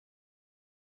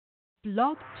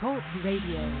Blog Talk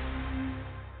Radio.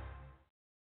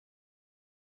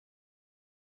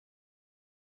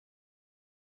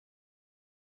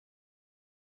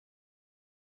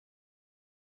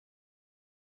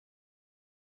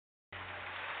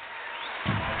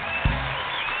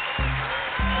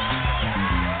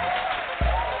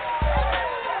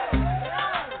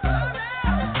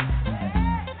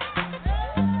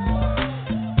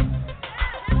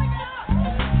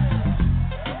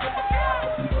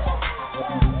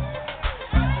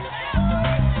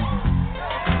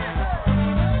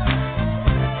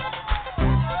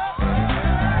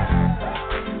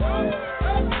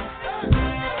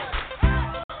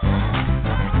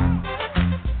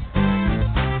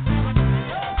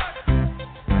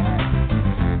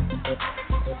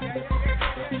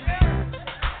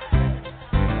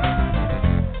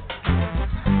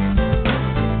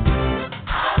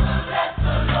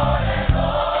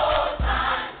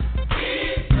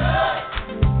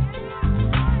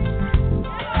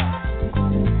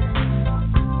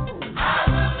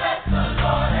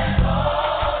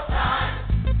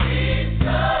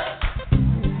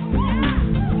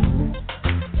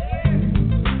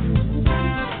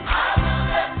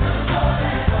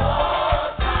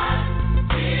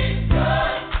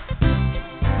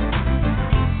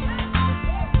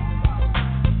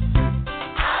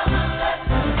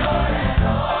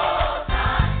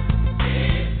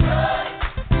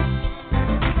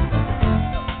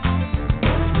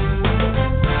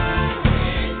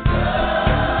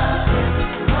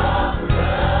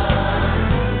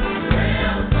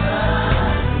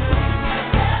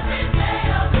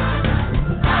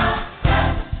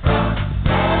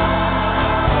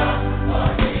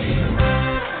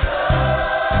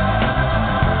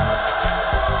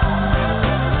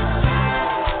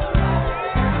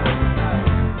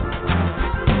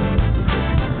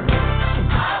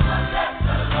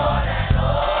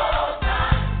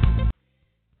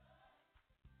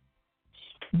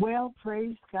 Well,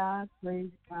 praise God, praise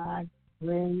God,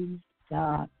 praise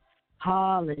God.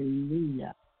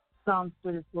 Hallelujah. Psalm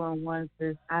 34:1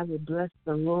 says, I will bless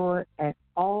the Lord at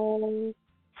all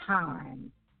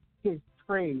times. His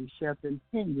praise shall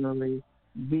continually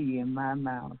be in my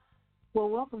mouth. Well,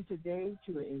 welcome today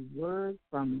to a Word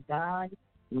from God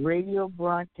radio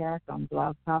broadcast on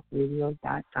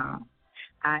blogtalkradio.com.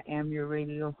 I am your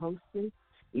radio hostess,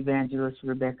 Evangelist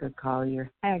Rebecca Collier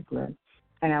Hagler.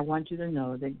 And I want you to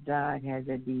know that God has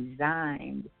a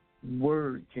designed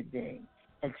word today,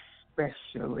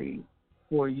 especially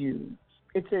for you.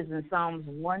 It says in Psalms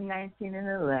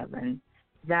 119:11,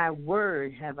 Thy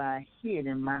word have I hid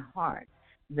in my heart,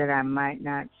 that I might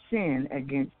not sin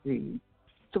against thee.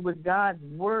 So with God's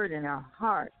word in our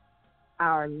heart,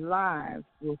 our lives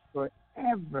will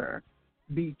forever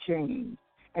be changed.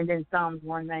 And then Psalms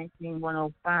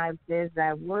 119:105 says,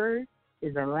 Thy word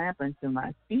is a lamp unto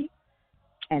my feet,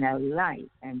 and a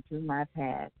light unto my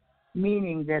path,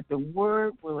 meaning that the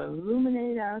word will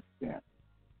illuminate our steps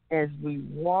as we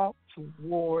walk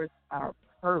towards our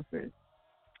purpose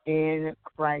in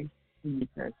Christ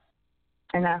Jesus.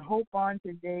 And I hope on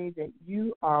today that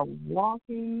you are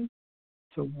walking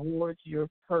towards your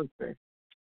purpose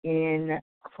in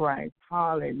Christ.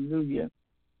 Hallelujah.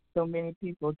 So many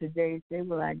people today say,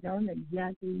 well, I don't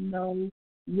exactly know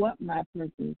what my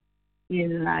purpose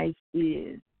in life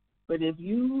is. But if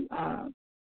you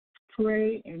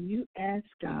pray and you ask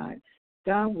God,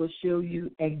 God will show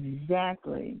you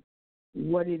exactly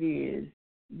what it is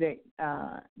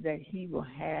that He will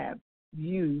have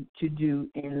you to do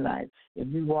in life. If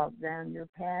you walk down your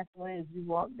pathway, if you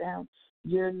walk down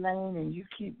your lane and you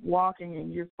keep walking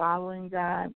and you're following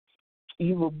God,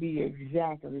 you will be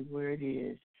exactly where it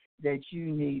is that you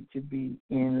need to be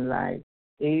in life.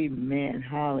 Amen.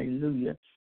 Hallelujah.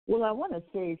 Well, I want to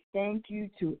say thank you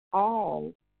to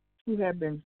all who have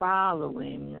been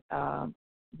following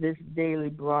this daily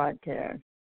broadcast,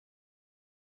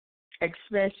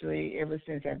 especially ever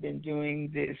since I've been doing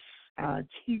this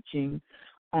teaching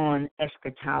on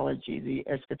eschatology, the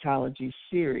Eschatology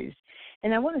Series.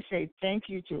 And I want to say thank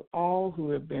you to all who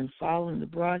have been following the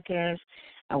broadcast.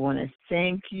 I want to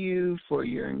thank you for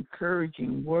your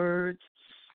encouraging words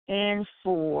and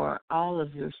for all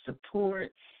of your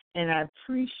support. And I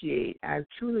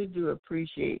truly do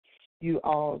appreciate you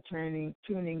all tuning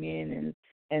in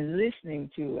and listening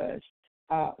to us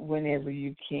whenever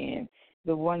you can.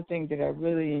 The one thing that I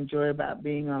really enjoy about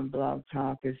being on Blog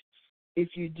Talk is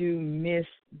if you do miss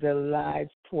the live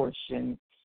portion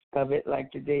of it,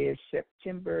 like today is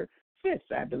September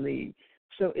 5th, I believe.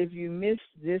 So if you missed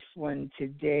this one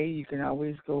today, you can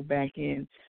always go back in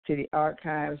to the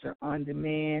archives or on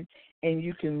demand, and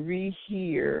you can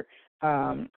rehear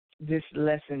this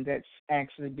lesson that's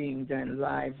actually being done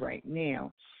live right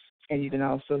now. And you can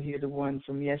also hear the one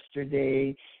from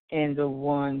yesterday and the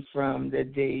one from the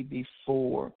day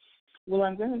before. Well,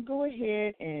 I'm going to go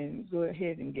ahead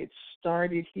and get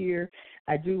started here.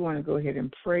 I do want to go ahead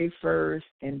and pray first,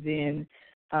 and then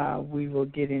we will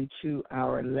get into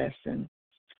our lesson.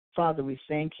 Father, we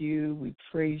thank you, we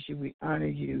praise you, we honor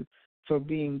you for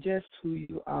being just who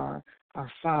you are,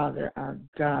 our Father, our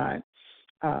God,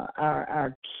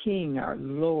 our King, our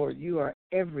Lord. You are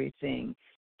everything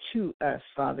to us,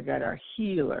 Father God, our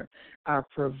healer, our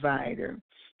provider.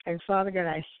 And Father God,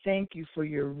 I thank you for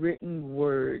your written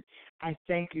word. I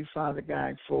thank you, Father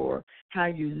God, for how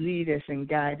you lead us and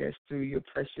guide us through your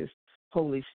precious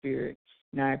Holy Spirit.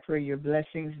 Now I pray your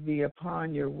blessings be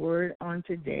upon your word on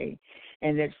today,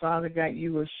 and that, Father God,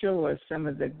 you will show us some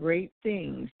of the great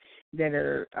things that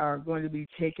are going to be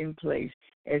taking place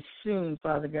as soon,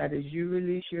 Father God, as you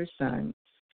release your Son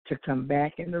to come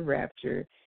back in the rapture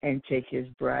and take his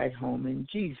bride home. In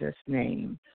Jesus'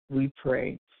 name we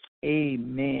pray.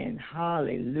 Amen.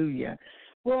 Hallelujah.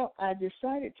 Well, I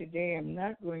decided today I'm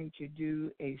not going to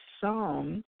do a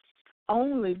psalm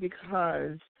only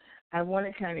because I want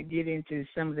to kind of get into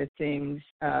some of the things,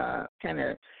 kind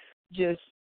of just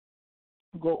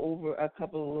go over a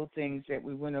couple of little things that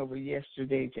we went over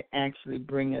yesterday to actually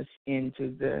bring us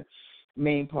into the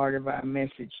main part of our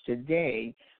message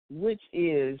today, which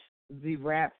is the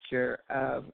rapture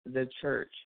of the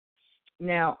church.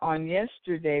 Now, on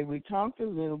yesterday, we talked a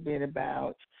little bit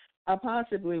about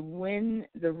possibly when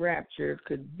the rapture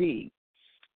could be.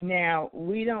 Now,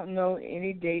 we don't know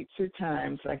any dates or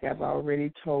times, like I've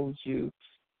already told you.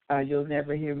 You'll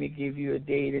never hear me give you a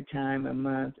date, a time, a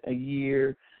month, a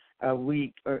year, a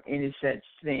week, or any such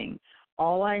thing.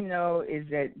 All I know is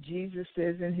that Jesus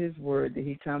says in his word that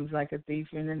he comes like a thief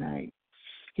in the night.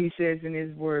 He says in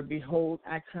his word, behold,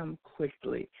 I come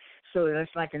quickly. So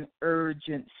that's like an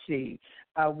urgency.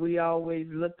 We always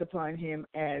look upon him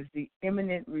as the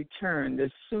imminent return,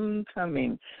 the soon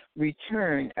coming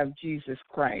return of Jesus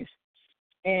Christ.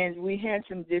 And we had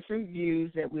some different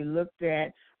views that we looked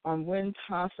at on when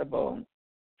possible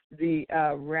the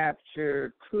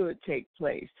rapture could take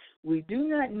place. We do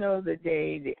not know the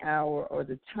day, the hour, or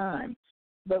the time,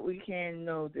 but we can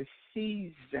know the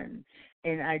season.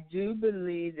 And I do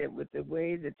believe that with the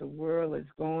way that the world is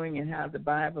going and how the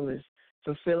Bible is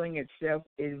fulfilling itself,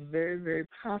 it is very, very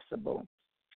possible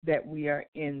that we are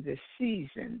in the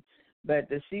season. But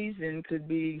the season could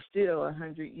be still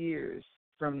 100 years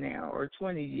from now or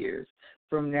 20 years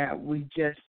from now. We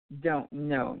just don't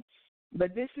know.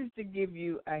 But this is to give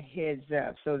you a heads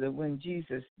up so that when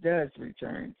Jesus does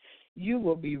return, you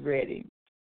will be ready.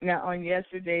 Now, on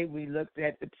yesterday, we looked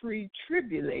at the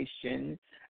pre-tribulation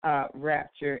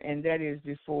rapture, and that is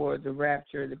before the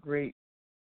rapture, the great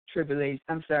tribulation.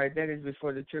 I'm sorry, that is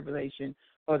before the tribulation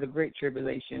or the great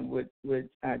tribulation would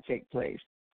take place.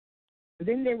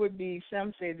 Then there would be,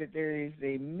 some say that there is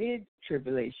a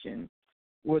mid-tribulation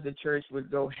where the church would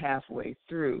go halfway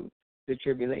through the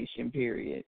tribulation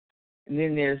period. And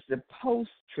then there's the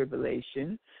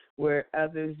post-tribulation, where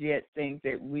others yet think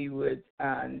that we would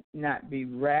not be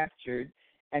raptured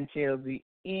until the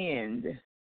end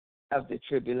of the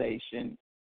tribulation.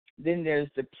 Then there's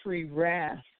the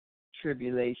pre-wrath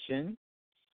tribulation,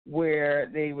 where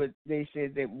they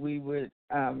said that we would,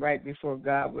 right before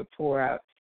God would pour out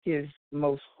his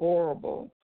most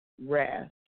horrible wrath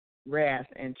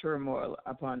and turmoil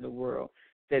upon the world,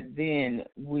 that then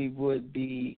we would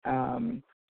be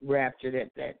raptured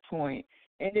at that point.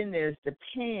 And then there's the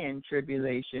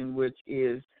pan-tribulation, which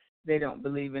is they don't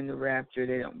believe in the rapture.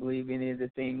 They don't believe any of the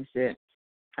things that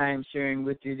I am sharing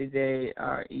with you today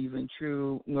are even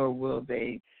true, nor will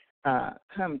they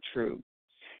come true.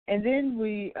 And then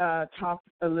we talked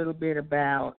a little bit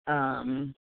about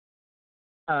the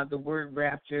word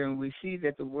rapture, and we see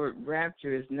that the word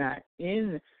rapture is not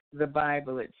in the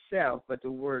Bible itself, but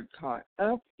the word caught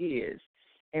up is.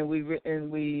 And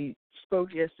we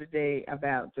spoke yesterday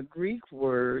about the Greek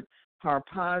word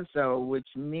harpazo, which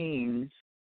means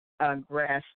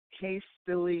grasp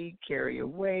hastily, carry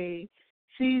away,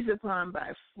 seize upon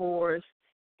by force,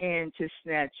 and to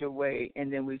snatch away.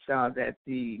 And then we saw that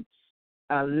the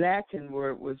Latin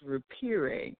word was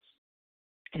rapire,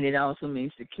 and it also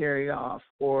means to carry off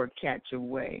or catch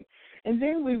away. And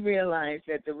then we realized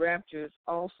that the rapture is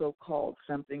also called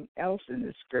something else in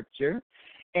the scripture,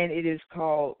 and it is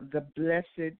called the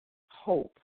blessed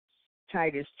hope.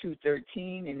 Titus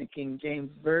 2:13 in the King James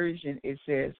Version, it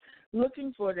says,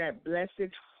 looking for that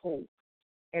blessed hope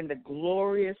and the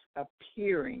glorious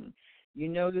appearing. You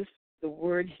notice the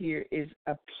word here is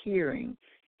appearing.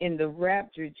 in the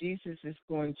rapture, Jesus is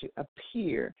going to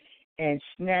appear and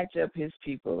snatch up his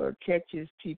people or catch his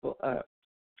people up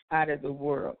out of the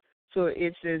world. So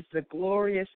it says the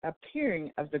glorious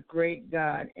appearing of the great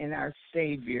God and our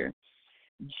Savior,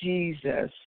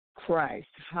 Jesus Christ.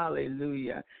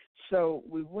 Hallelujah. So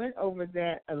we went over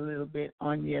that a little bit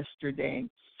on yesterday.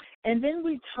 And then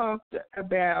we talked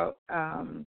about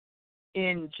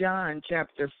in John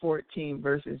chapter 14,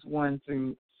 verses 1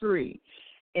 through 3.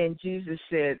 And Jesus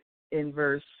said in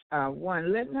verse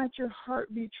 1, let not your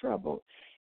heart be troubled,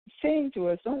 saying to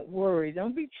us, don't worry,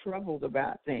 don't be troubled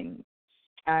about things.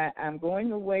 I'm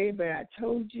going away, but I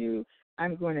told you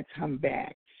I'm going to come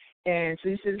back. And so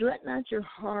he says, let not your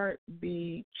heart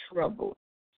be troubled.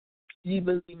 You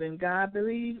believe in God,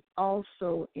 believe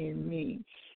also in me.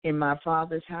 In my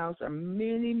Father's house are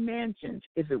many mansions.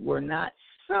 If it were not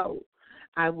so,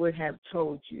 I would have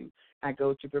told you. I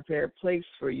go to prepare a place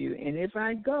for you. And if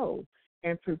I go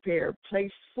and prepare a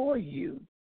place for you,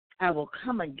 I will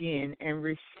come again and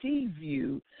receive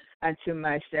you unto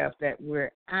myself, that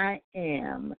where I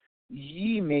am,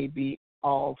 ye may be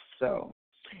also.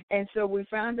 And so we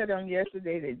found out on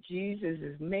yesterday that Jesus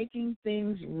is making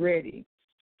things ready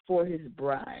for his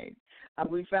bride.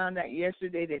 We found out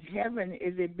yesterday that heaven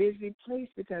is a busy place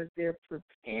because they're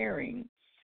preparing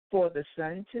for the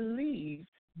Son to leave,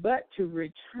 but to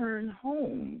return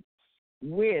home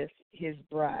with his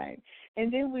bride.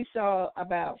 And then we saw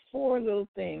about 4 little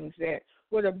things that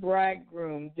what a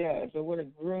bridegroom does or what a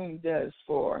groom does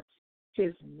for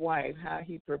his wife, how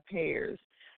he prepares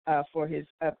for his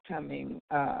upcoming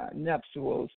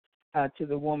nuptials to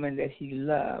the woman that he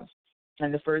loves.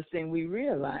 And the first thing we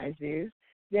realize is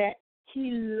that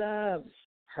he loves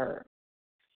her.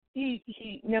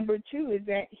 He number 2 is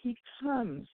that he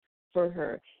comes for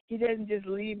her. He doesn't just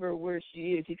leave her where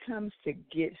she is. He comes to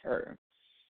get her.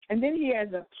 And then he has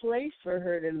a place for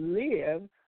her to live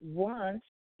once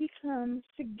he comes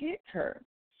to get her.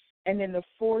 And then the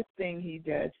 4th thing he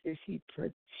does is he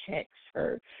protects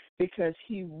her because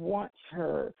he wants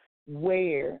her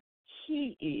where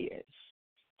he is.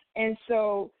 And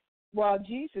so while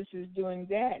Jesus is doing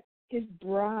that, his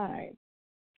bride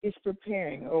is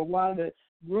preparing, or while the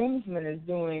groomsman is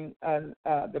doing,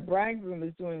 the bridegroom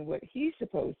is doing what he's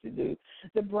supposed to do,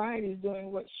 the bride is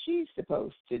doing what she's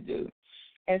supposed to do.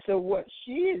 And so what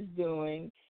she is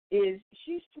doing is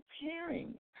she's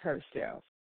preparing herself.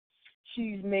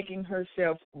 She's making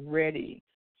herself ready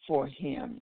for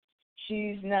him.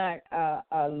 She's not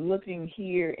looking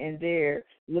here and there,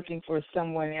 looking for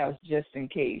someone else just in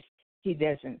case he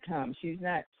doesn't come. She's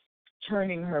not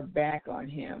turning her back on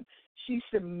him. She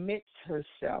submits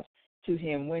herself to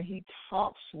him when he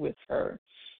talks with her,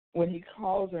 when he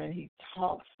calls her and he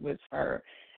talks with her.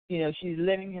 You know, she's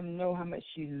letting him know how much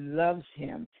she loves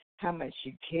him, how much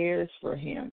she cares for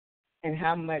him, and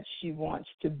how much she wants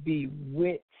to be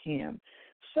with him.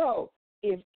 So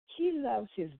if he loves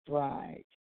his bride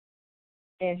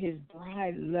and his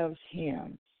bride loves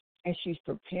him, and she's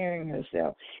preparing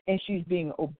herself, and she's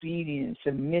being obedient,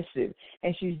 submissive,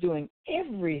 and she's doing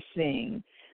everything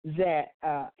that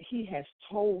he has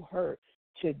told her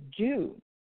to do,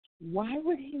 why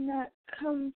would he not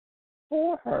come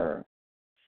for her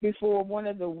before one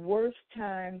of the worst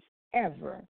times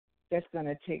ever that's going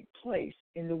to take place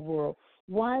in the world?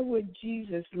 Why would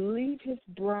Jesus leave his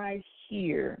bride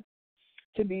here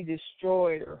to be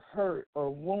destroyed or hurt or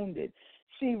wounded?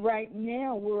 See, right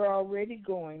now we're already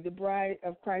going, the bride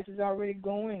of Christ is already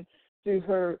going through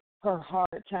her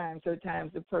hard times, her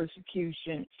times of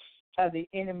persecution, the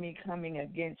enemy coming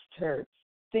against her,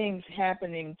 things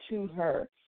happening to her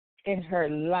in her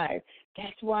life.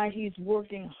 That's why he's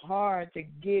working hard to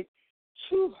get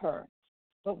to her.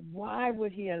 But why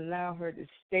would he allow her to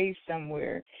stay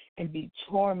somewhere and be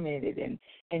tormented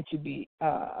and to be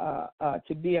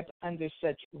up under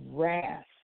such wrath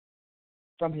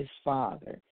from his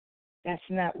Father? That's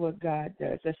not what God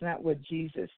does. That's not what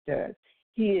Jesus does.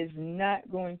 He is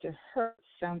not going to hurt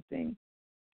something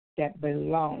that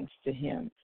belongs to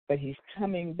him, but he's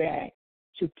coming back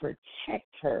to protect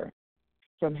her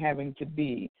from having to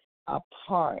be a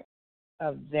part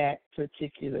of that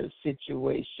particular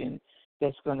situation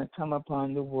that's going to come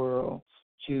upon the world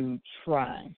to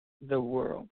try the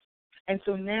world. And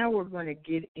so now we're going to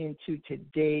get into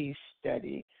today's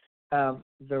study of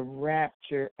the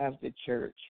rapture of the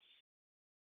church.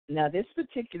 Now, this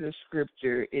particular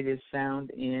scripture, it is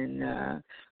found in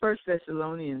 1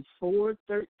 Thessalonians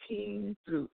 4:13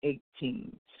 through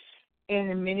 18.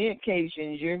 And on many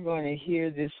occasions, you're going to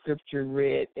hear this scripture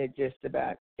read at just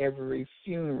about every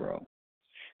funeral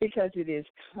because it is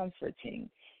comforting.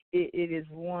 it is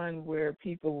one where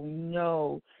people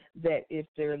know that if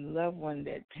their loved one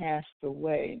that passed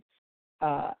away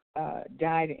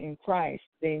died in Christ,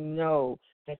 they know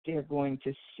that they're going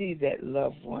to see that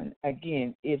loved one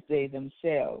again if they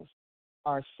themselves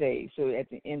are saved. So at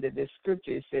the end of the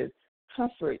scripture, it says,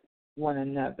 comfort one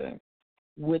another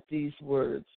with these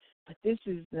words. But this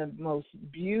is the most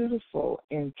beautiful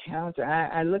encounter.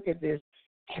 I look at this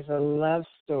as a love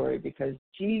story because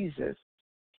Jesus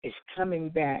is coming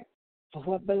back for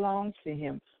what belongs to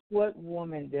him. What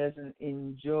woman doesn't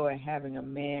enjoy having a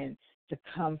man to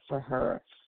come for her,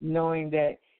 knowing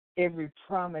that every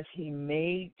promise he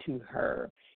made to her,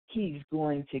 he's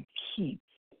going to keep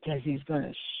because he's going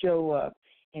to show up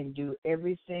and do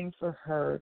everything for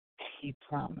her he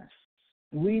promised.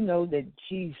 We know that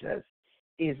Jesus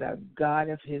is a God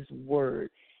of his word,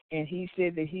 and he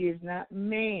said that he is not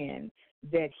man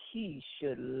that he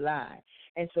should lie.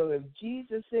 And so if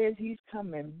Jesus says he's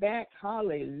coming back,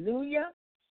 hallelujah,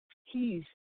 he's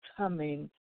coming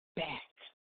back.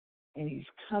 And he's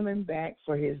coming back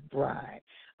for his bride.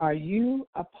 Are you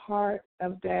a part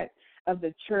of that, of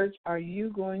the church? Are you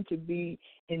going to be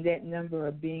in that number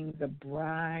of being the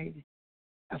bride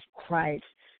of Christ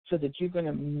so that you're going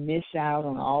to miss out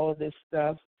on all of this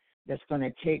stuff that's going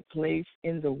to take place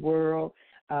in the world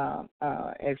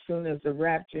as soon as the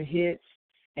rapture hits?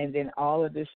 And then all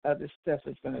of this other stuff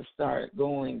is going to start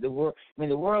going. The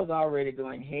world's already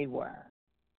going haywire,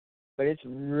 but it's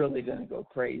really going to go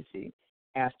crazy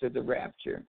after the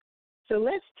rapture. So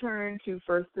let's turn to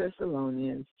 1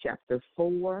 Thessalonians chapter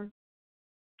 4.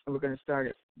 We're going to start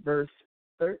at verse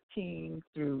 13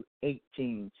 through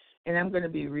 18. And I'm going to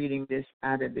be reading this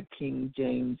out of the King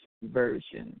James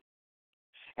Version.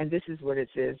 And this is what it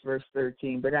says, verse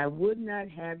 13. But I would not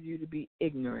have you to be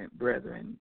ignorant,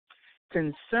 brethren,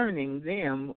 concerning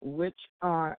them which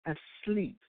are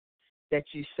asleep, that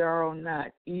ye sorrow not,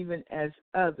 even as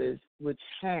others which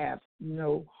have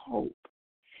no hope.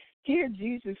 Here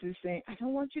Jesus is saying, I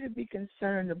don't want you to be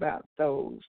concerned about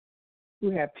those who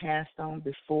have passed on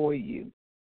before you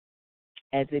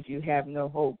as if you have no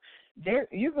hope.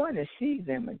 You're going to see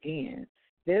them again.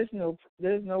 There's no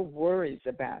worries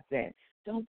about that.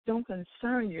 Don't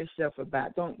concern yourself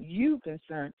about. Don't you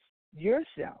concern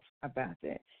yourself about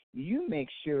that. You make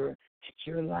sure that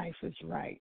your life is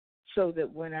right, so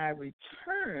that when I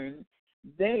return,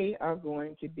 they are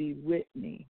going to be with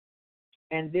me.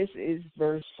 And this is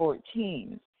verse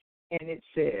 14, and it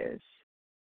says,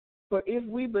 for if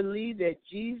we believe that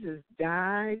Jesus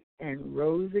died and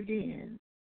rose again,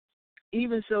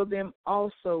 even so them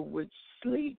also which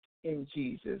sleep in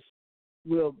Jesus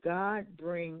will God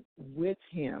bring with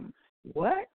him.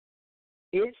 What?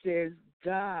 It says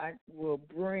God will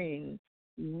bring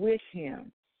with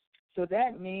him. So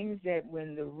that means that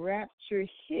when the rapture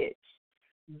hits,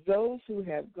 those who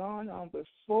have gone on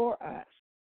before us,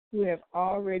 who have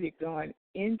already gone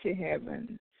into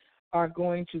heaven, are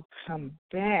going to come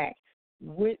back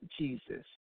with Jesus.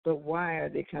 But why are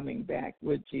they coming back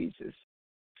with Jesus?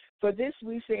 For this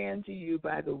we say unto you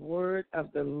by the word of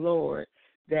the Lord,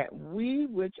 that we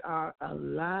which are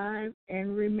alive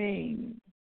and remain,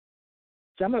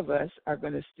 some of us are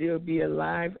going to still be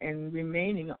alive and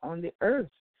remaining on the earth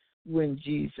when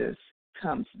Jesus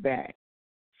comes back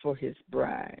for his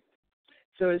bride.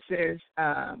 So it says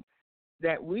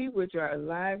that we which are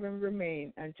alive and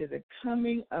remain unto the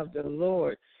coming of the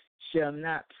Lord shall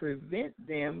not prevent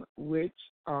them which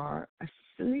are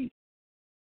asleep.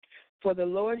 For the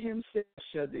Lord himself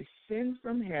shall descend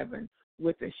from heaven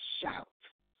with a shout,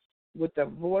 with the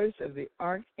voice of the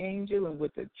archangel, and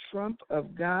with the trump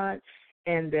of God,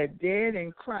 and the dead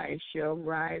in Christ shall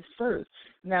rise first.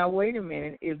 Now, wait a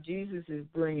minute. If Jesus is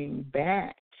bringing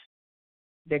back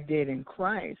the dead in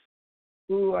Christ,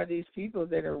 who are these people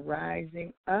that are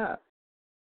rising up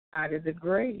out of the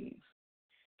grave?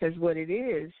 Because what it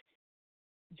is,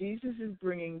 Jesus is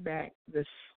bringing back the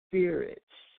spirits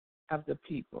of the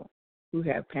people who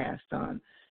have passed on.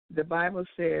 The Bible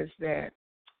says that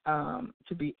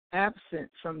to be absent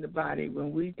from the body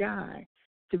when we die,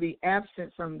 to be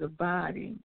absent from the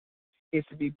body is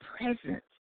to be present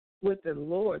with the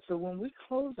Lord. So when we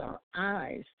close our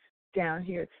eyes down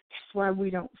here, that's why we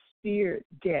don't fear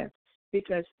death,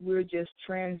 because we're just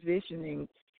transitioning,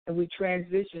 and we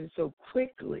transition so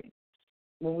quickly.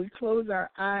 When we close our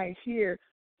eyes here,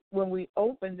 when we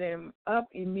open them up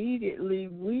immediately,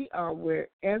 we are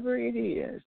wherever it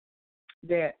is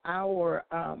that our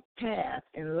path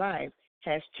in life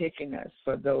has taken us.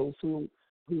 For those who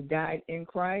died in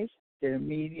Christ, they're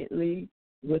immediately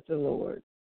with the Lord.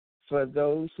 For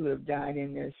those who have died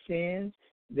in their sins,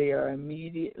 they are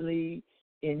immediately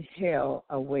in hell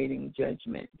awaiting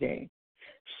judgment day.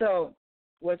 So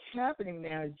what's happening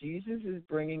now is Jesus is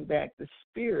bringing back the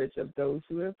spirits of those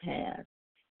who have passed,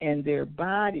 and their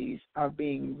bodies are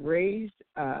being raised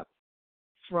up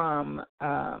from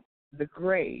the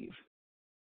grave.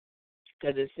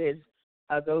 Because it says,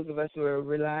 those of us who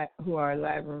are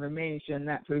alive and remaining shall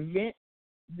not prevent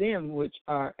them which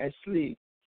are asleep.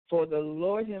 For the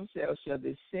Lord himself shall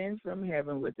descend from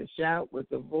heaven with a shout, with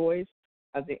the voice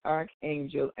of the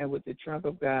archangel, and with the trump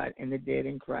of God, and the dead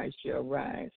in Christ shall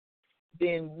rise.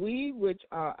 Then we which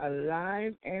are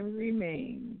alive and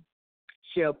remain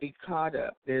shall be caught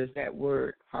up. There's that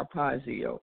word,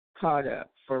 harpazio, caught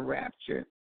up for rapture,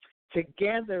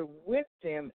 together with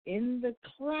them in the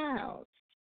clouds.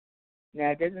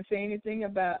 Now, it doesn't say anything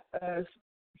about us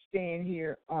staying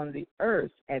here on the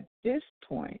earth at this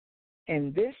point.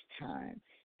 And this time,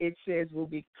 it says we'll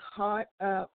be caught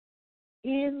up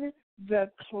in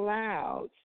the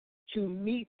clouds to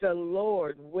meet the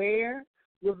Lord. Where?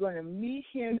 We're going to meet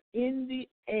him in the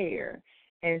air,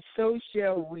 and so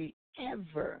shall we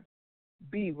ever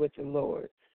be with the Lord.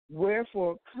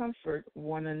 Wherefore, comfort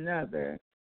one another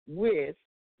with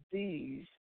these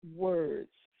words.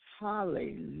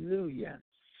 Hallelujah.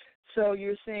 So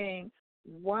you're saying,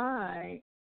 why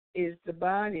is the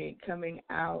body coming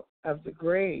out of the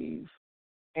grave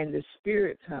and the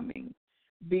spirit coming?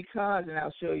 Because, and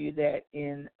I'll show you that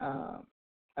in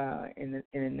the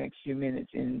next few minutes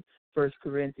in 1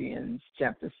 Corinthians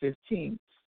chapter 15.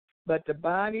 But the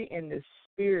body and the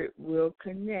spirit will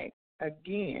connect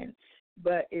again,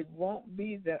 but it won't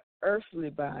be the earthly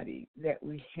body that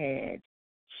we had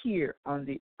here on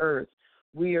the earth.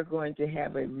 We are going to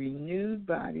have a renewed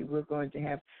body. We're going to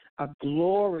have a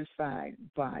glorified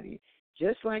body,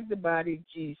 just like the body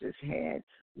Jesus had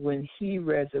when he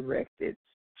resurrected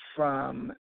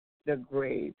from the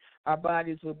grave. Our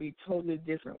bodies will be totally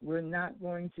different. We're not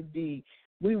going to be,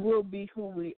 we will be who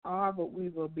we are, but we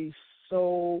will be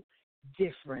so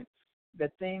different. The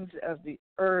things of the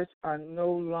earth are no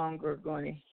longer going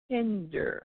to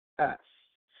hinder us.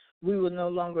 We will no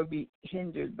longer be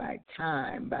hindered by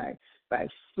time, by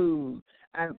food,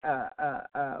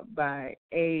 by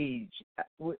age.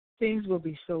 Things will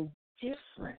be so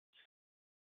different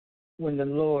when the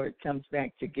Lord comes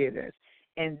back to get us.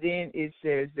 And then it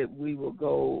says that we will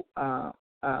go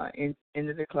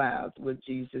into the clouds with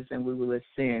Jesus, and we will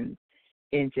ascend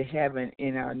into heaven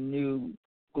in our new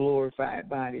glorified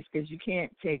bodies. Because you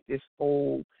can't take this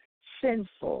old,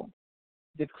 sinful,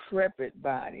 decrepit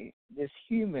body, this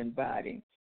human body,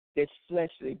 this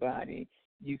fleshly body,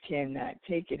 you cannot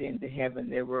take it into heaven.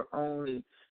 There were only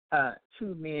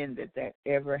two men that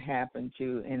ever happened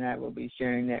to, and I will be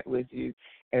sharing that with you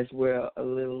as well a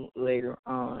little later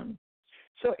on.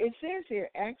 So it says here,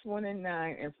 Acts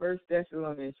 1:9 and 1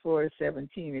 Thessalonians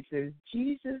 4:17, it says,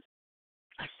 Jesus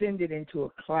ascended into a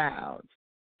cloud.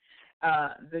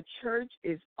 The church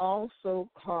is also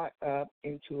caught up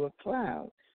into a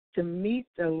cloud to meet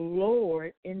the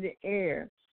Lord in the air.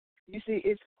 You see,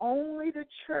 it's only the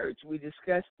church. We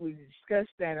discussed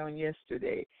that on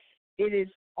yesterday. It is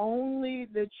only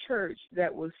the church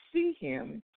that will see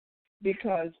him,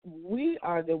 because we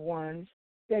are the ones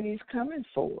that he's coming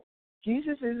for.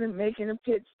 Jesus isn't making a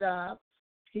pit stop.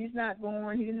 He's not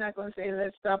going to say,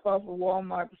 let's stop off at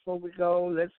Walmart before we go.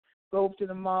 Let's go to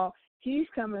the mall. He's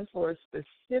coming for a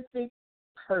specific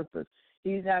purpose.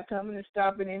 He's not coming to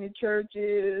stop in any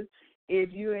churches.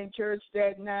 If you're in church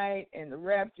that night and the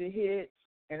rapture hits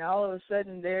and all of a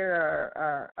sudden there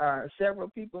are several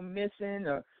people missing,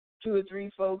 or 2 or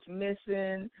 3 folks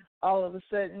missing all of a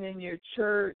sudden in your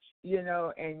church,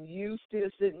 and you still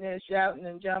sitting there shouting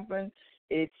and jumping,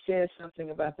 it says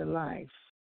something about the life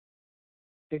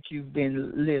that you've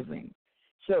been living.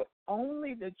 So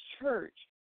only the church,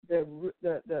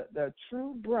 the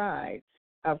true bride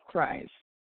of Christ,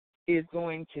 is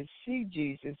going to see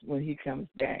Jesus when he comes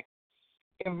back.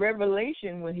 In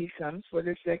Revelation, when he comes for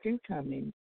the second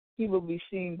coming, he will be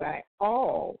seen by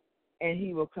all, and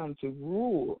he will come to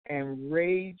rule and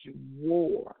wage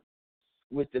war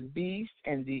with the beast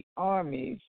and the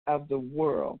armies of the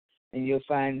world. And you'll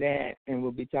find that, and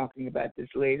we'll be talking about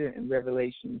this later in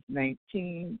Revelation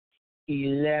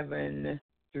 19:11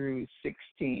 through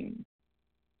 16.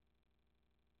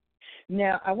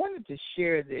 Now, I wanted to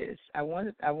share this. I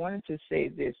wanted to say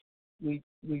this. We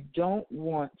don't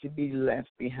want to be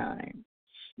left behind.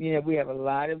 We have a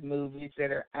lot of movies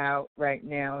that are out right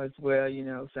now as well.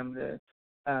 Some of the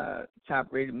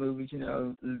top-rated movies,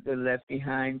 the Left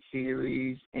Behind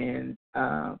series, and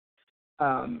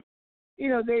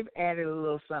they've added a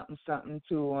little something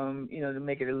to them, to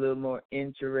make it a little more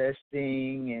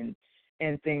interesting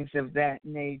and things of that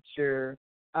nature.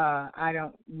 I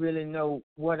don't really know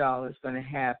what all is going to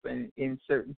happen in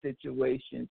certain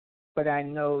situations, but I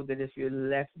know that if you're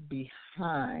left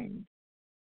behind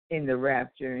in the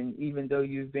rapture, and even though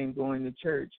you've been going to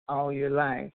church all your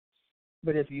life,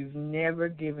 but if you've never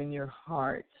given your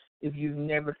heart, if you've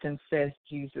never confessed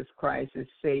Jesus Christ as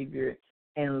Savior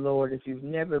and Lord, if you've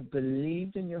never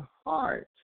believed in your heart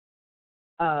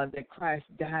that Christ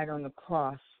died on the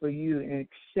cross for you and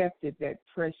accepted that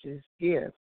precious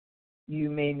gift, you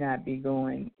may not be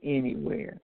going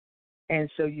anywhere. And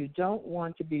so you don't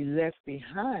want to be left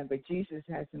behind, but Jesus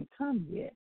hasn't come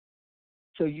yet.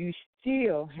 So you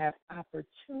still have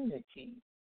opportunity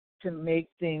to make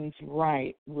things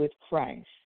right with Christ.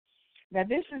 Now,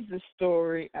 this is the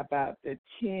story about the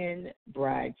 10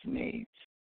 bridesmaids.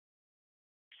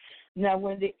 Now,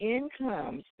 when the end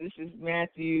comes, this is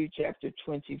Matthew chapter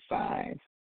 25.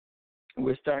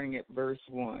 We're starting at verse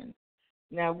 1.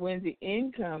 Now, when the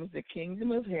end comes, the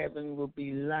kingdom of heaven will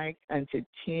be like unto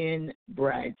 10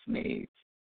 bridesmaids.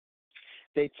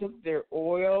 They took their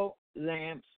oil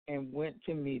lamps and went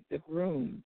to meet the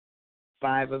groom.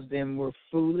 5 of them were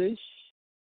foolish,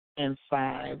 and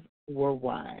 5 were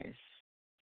wise.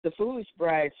 The foolish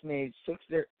bridesmaids took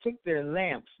their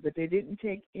lamps, but they didn't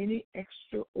take any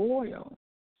extra oil.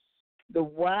 The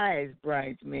wise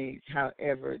bridesmaids,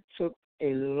 however, took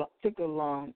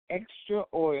along extra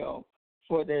oil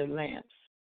for their lamps.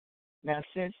 Now,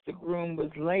 since the groom was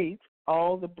late,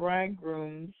 all the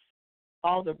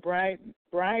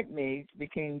bridesmaids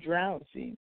became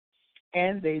drowsy,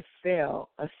 and they fell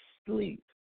asleep.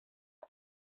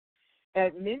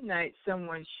 At midnight,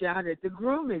 someone shouted, "The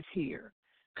groom is here.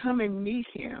 Come and meet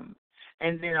him."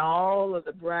 And then all of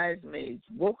the bridesmaids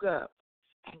woke up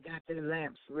and got their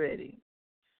lamps ready.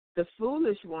 The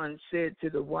foolish ones said to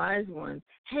the wise ones,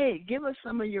 "Hey, give us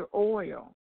some of your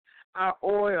oil.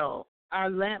 Our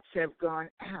lamps have gone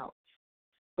out."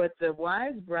 But the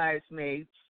wise bridesmaids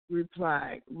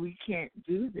replied, "We can't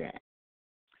do that.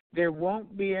 There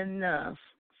won't be enough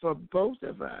for both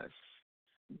of us.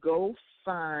 Go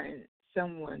find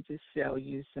someone to sell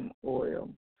you some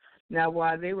oil." Now,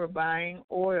 while they were buying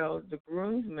oil, the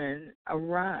groomsmen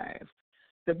arrived.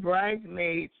 The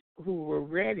bridesmaids who were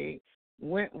ready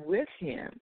went with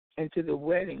him into the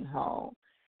wedding hall,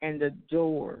 and the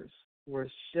doors were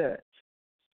shut.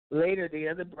 Later, the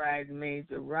other bridesmaids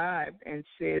arrived and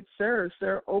said,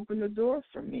 Sir, open the door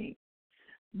for me."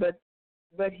 But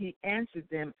he answered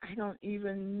them, "I don't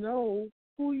even know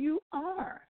who you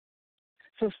are.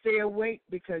 So stay awake,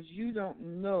 because you don't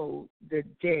know the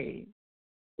day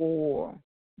or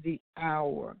the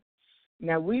hour."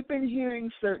 Now, we've been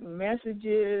hearing certain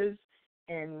messages,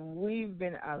 and we've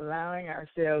been allowing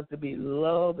ourselves to be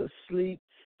lulled asleep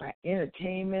by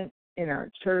entertainment in our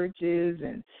churches,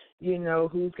 and,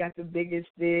 who's got the biggest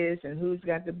this and who's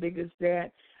got the biggest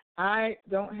that. I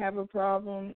don't have a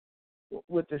problem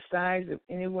with the size of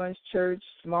anyone's church,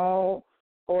 small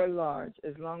or large,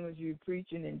 as long as you're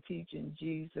preaching and teaching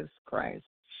Jesus Christ.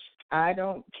 I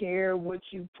don't care what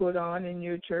you put on in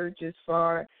your church as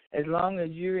long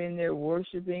as you're in there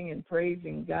worshiping and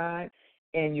praising God,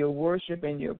 and your worship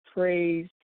and your praise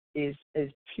is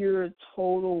pure,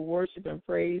 total worship and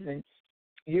praise, and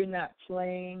you're not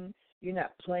playing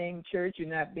church, you're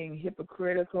not being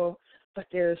hypocritical. But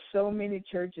there are so many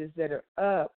churches that are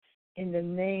up in the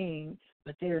name,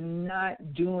 but they're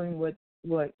not doing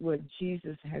what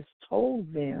Jesus has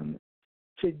told them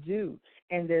to do,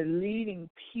 and they're leading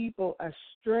people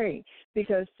astray,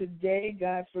 because today,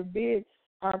 God forbid,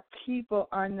 our people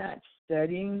are not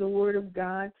studying the Word of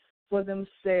God for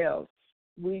themselves.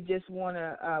 We just want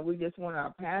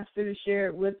our pastor to share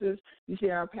it with us. You see,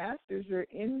 our pastors are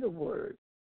in the Word,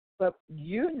 but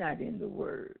you're not in the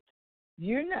Word.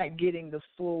 You're not getting the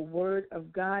full Word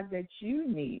of God that you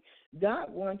need.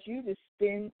 God wants you to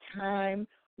spend time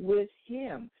with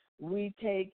Him. We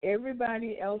take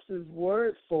everybody else's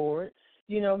word for it.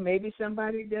 Maybe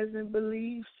somebody doesn't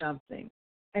believe something,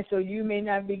 and so you may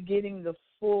not be getting the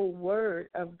full Word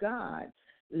of God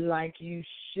like you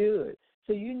should.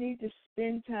 So you need to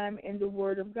spend time in the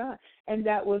Word of God. And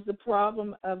that was the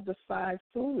problem of the 5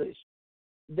 foolish.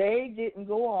 They didn't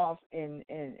go off and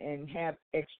have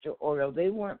extra oil. They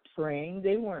weren't praying.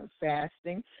 They weren't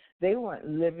fasting. They weren't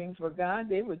living for God.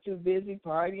 They were too busy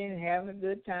partying and having a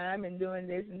good time and doing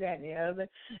this and that and the other.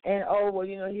 And,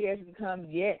 he hasn't come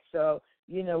yet, so,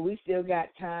 we still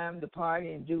got time to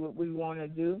party and do what we want to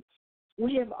do.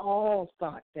 We have all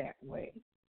thought that way.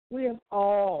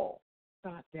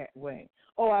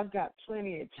 Oh, I've got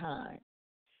plenty of time.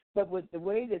 But with the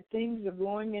way that things are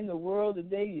going in the world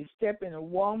today, you step in a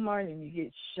Walmart and you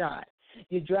get shot.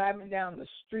 You're driving down the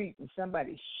street and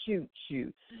somebody shoots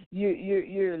you.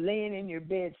 You're laying in your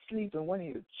bed sleeping. One of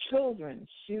your children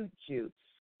shoots you.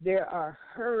 There are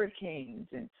hurricanes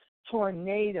and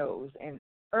tornadoes and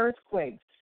earthquakes.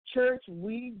 Church,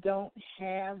 we don't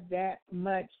have that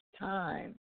much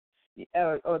time,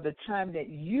 or the time that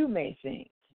you may think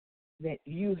that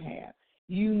you have.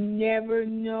 You never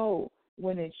know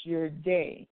when it's your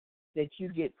day that you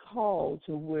get called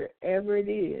to wherever it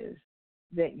is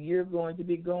that you're going to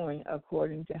be going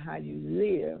according to how you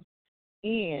live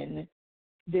in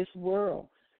this world.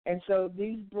 And so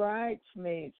these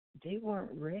bridesmaids, they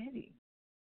weren't ready.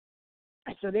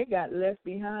 So they got left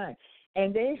behind.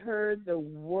 And they heard the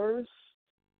worst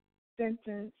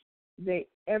sentence they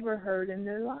ever heard in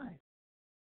their life.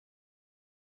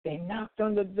 They knocked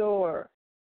on the door,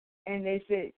 and they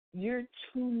said, "You're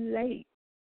too late."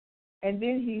 And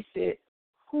then he said,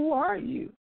 "Who are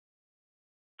you?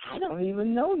 I don't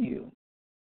even know you."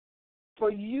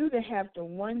 For you to have to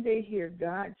one day hear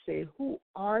God say, "Who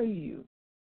are you?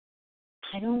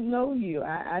 I don't know you.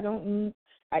 I don't.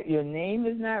 Your name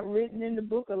is not written in the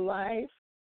book of life.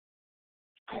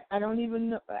 I don't even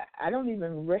know. I don't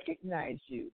even recognize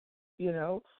you. You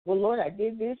know. Well, Lord, I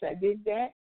did this. I did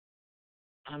that.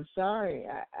 I'm sorry.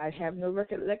 I have no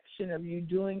recollection of you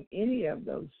doing any of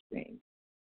those things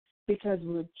because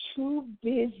we're too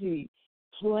busy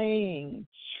playing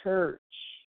church.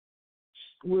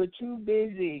 We're too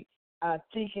busy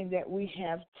thinking that we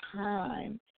have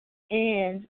time,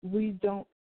 and we don't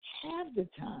have the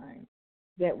time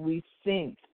that we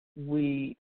think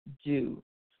we do.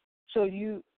 So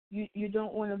you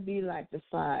don't want to be like the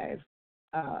five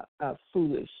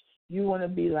foolish. You want to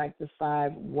be like the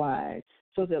five wise,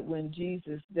 so that when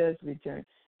Jesus does return,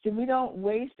 see, we don't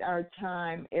waste our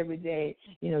time every day.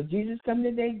 You know, Jesus come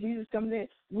today, Jesus come today.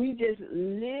 We just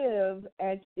live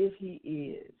as if he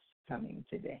is coming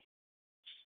today.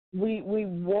 We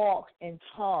walk and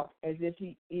talk as if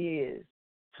he is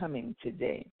coming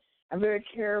today. I'm very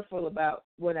careful about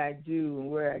what I do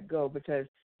and where I go because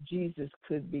Jesus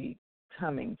could be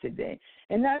coming today.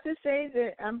 And not to say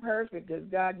that I'm perfect, because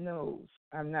God knows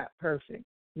I'm not perfect.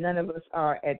 None of us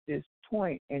are at this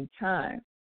point in time,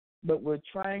 but we're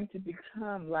trying to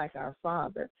become like our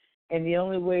Father. And the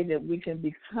only way that we can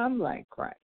become like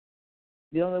Christ,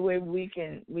 the only way we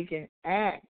can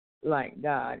act like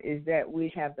God is that we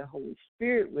have the Holy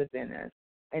Spirit within us,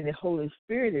 and the Holy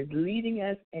Spirit is leading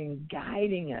us and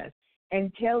guiding us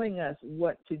and telling us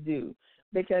what to do.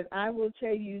 Because I will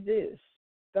tell you this,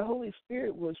 the Holy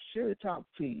Spirit will sure talk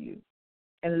to you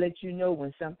and let you know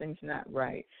when something's not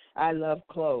right. I love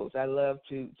clothes. I love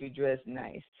to dress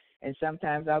nice. And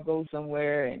sometimes I'll go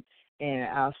somewhere and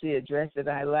I'll see a dress that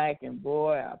I like, and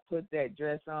boy, I'll put that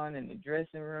dress on in the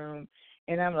dressing room,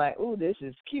 and I'm like, "Oh, this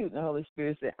is cute." And the Holy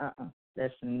Spirit said,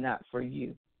 that's not for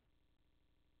you.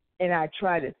 And I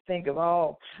try to think of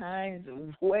all kinds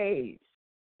of ways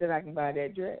that I can buy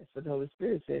that dress, but the Holy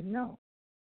Spirit said no.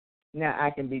 Now,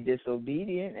 I can be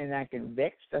disobedient, and I can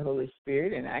vex the Holy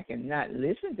Spirit, and I can not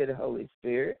listen to the Holy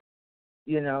Spirit,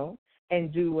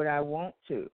 and do what I want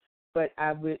to. But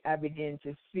I began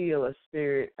to feel a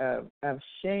spirit of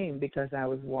shame because I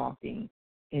was walking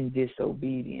in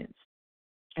disobedience.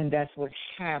 And that's what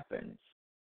happens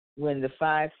when the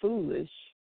five foolish,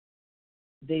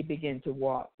 they begin to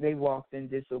walk. They walked in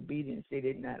disobedience. They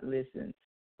did not listen.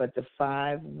 But the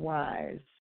five wise,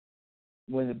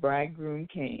 when the bridegroom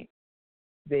came,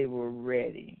 they were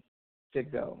ready to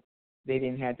go. They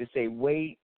didn't have to say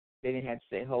wait. They didn't have to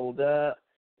say hold up.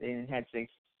 They didn't have to say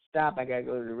stop, I got to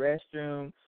go to the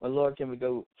restroom. Well, Lord, can we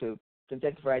go to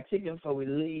Kentucky Fried Chicken before we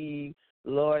leave?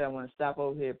 Lord, I want to stop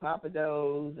over here at Papa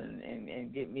Do's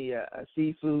and get me a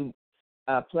seafood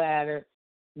platter.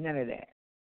 None of that.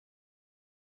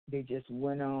 They just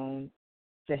went on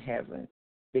to heaven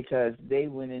because they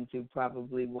went into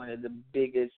probably one of the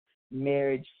biggest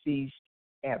marriage feasts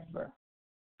ever.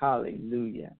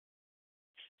 Hallelujah.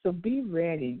 So be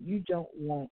ready. You don't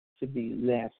want to be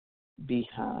left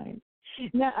behind.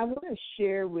 Now, I want to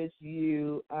share with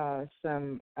you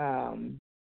some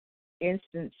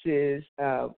instances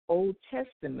of Old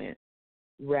Testament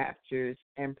raptures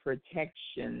and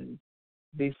protection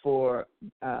before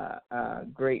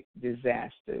great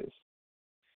disasters.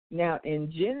 Now, in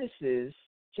Genesis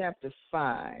chapter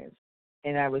 5,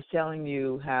 and I was telling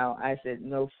you how I said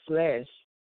no flesh,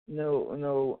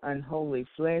 no unholy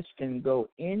flesh can go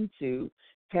into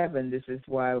heaven. This is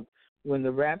why when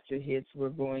the rapture hits, we're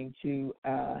going to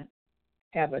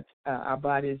have our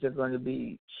bodies are going to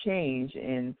be changed,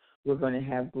 and we're going to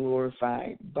have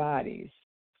glorified bodies.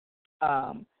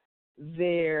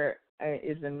 There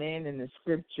is a man in the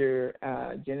scripture,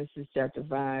 Genesis chapter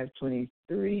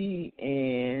 5:23,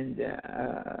 and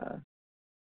I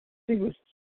think it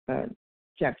was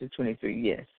chapter 23,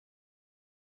 yes.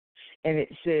 And it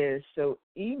says, so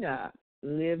Enoch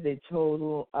lived a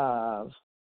total of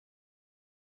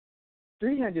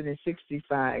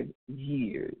 365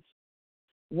 years.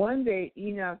 One day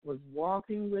Enoch was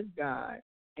walking with God,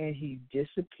 and he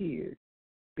disappeared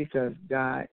because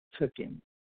God took him.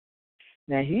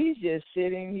 Now, he's just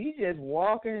sitting, he's just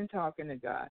walking and talking to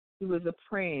God. He was a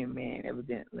praying man,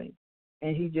 evidently,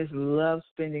 and he just loved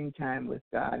spending time with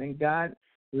God. And God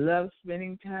loved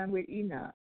spending time with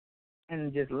Enoch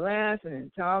and just laughing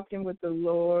and talking with the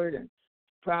Lord and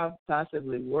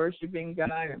possibly worshiping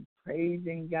God and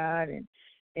praising God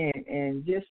and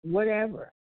just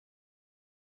whatever.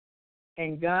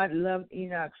 And God loved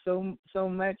Enoch so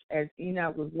much as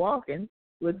Enoch was walking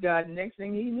with God. The next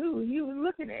thing he knew, he was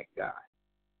looking at God,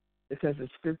 because the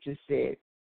scripture said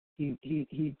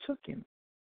he took him.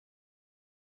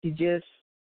 He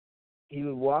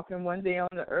was walking one day on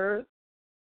the earth.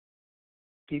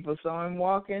 People saw him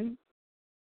walking.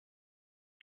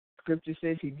 Scripture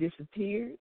says he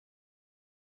disappeared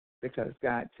because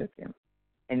God took him.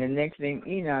 And the next thing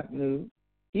Enoch knew,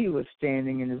 he was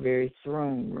standing in the very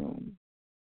throne room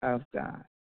of God.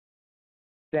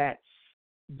 That's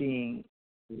being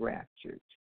raptured.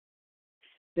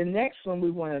 The next one we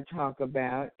want to talk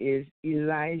about is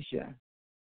Elijah.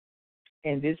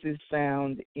 And this is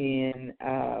found in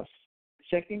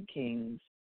 2 Kings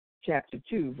chapter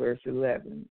 2, verse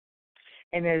 11.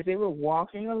 And as they were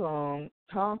walking along,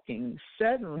 talking,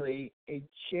 suddenly a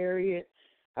chariot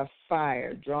of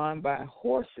fire, drawn by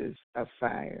horses of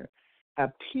fire,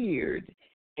 appeared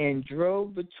and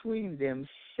drove between them,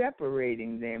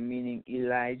 separating them, meaning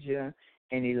Elijah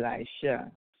and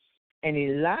Elisha. And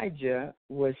Elijah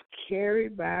was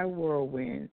carried by a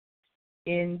whirlwind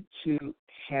into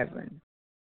heaven.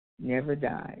 Never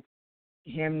died.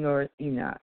 Him nor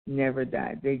Enoch never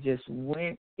died. They just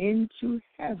went into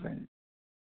heaven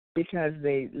because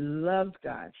they loved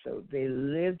God so. They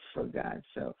lived for God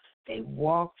so. They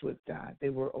walked with God. They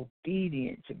were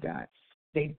obedient to God.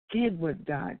 They did what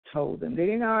God told them. They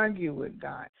didn't argue with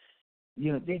God.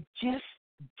 They just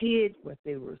did what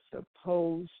they were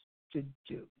supposed to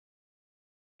do.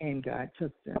 And God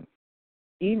took them.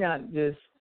 Enoch just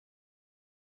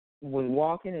was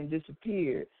walking and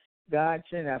disappeared. God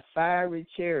sent a fiery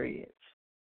chariot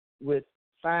with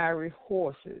fiery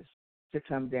horses to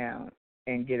come down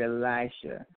and get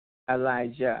Elijah,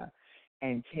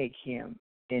 and take him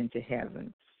into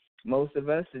heaven. Most of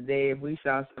us today, if we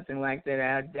saw something like that,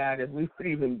 I doubt if we would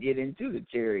even get into the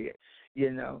chariot,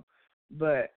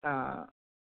 But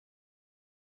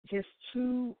just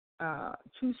two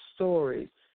stories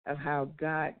of how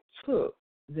God took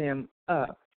them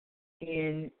up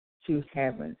into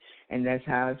heaven, and that's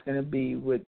how it's going to be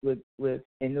with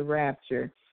in the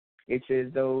rapture. It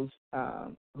says those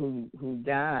who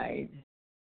died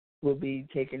will be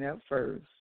taken up first,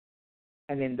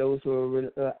 and then those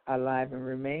who are alive and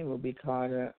remain will be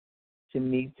caught up to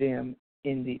meet them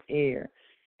in the air.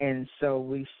 And so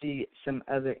we see some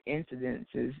other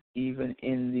incidences even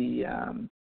in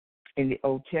the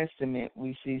Old Testament.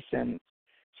 We see some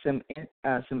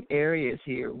areas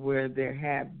here where there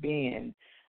have been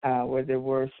where there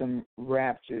were some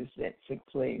raptures that took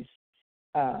place,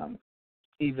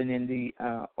 even in the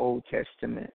Old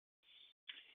Testament.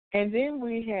 And then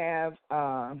we have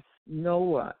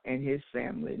Noah and his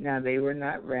family. Now, they were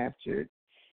not raptured,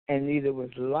 and neither was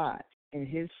Lot and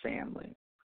his family.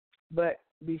 But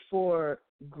before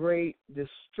great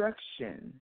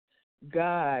destruction,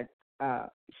 God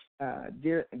got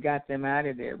them out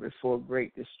of there before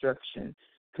great destruction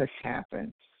could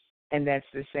happen. And that's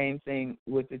the same thing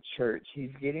with the church.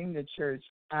 He's getting the church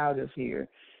out of here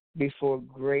before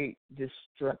great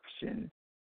destruction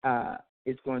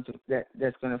that's going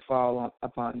to fall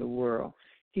upon the world.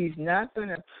 He's not going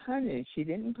to punish. He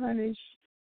didn't punish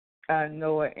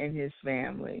Noah and his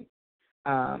family,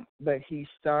 but he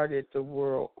started the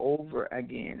world over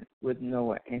again with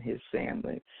Noah and his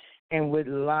family. And with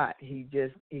Lot, he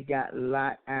got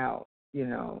Lot out,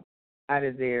 out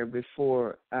of there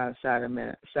before Sodom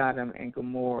and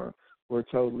Gomorrah were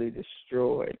totally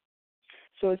destroyed.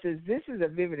 So it says this is a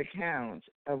vivid account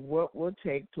of what will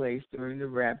take place during the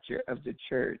rapture of the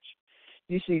church.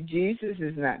 You see, Jesus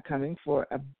is not coming for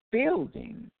a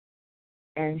building,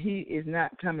 and he is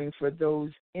not coming for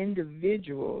those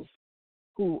individuals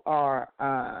who are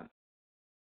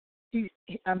he's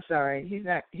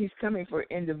coming for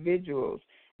individuals,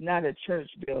 not a church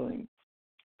building.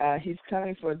 He's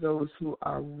coming for those who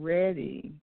are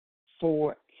ready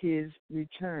for his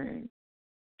return.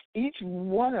 Each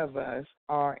one of us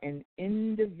are an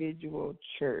individual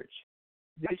church.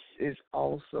 This is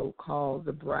also called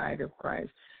the bride of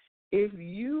Christ. If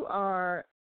you are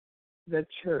the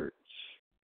church,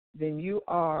 then you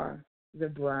are the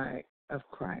bride of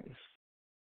Christ.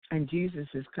 And Jesus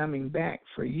is coming back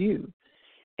for you.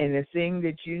 And the thing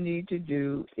that you need to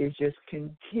do is just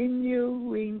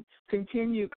continue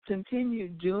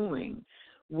doing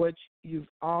what you've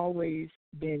always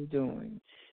been doing,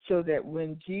 so that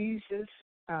when Jesus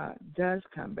does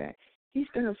come back, he's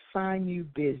going to find you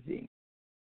busy.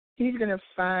 He's going to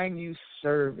find you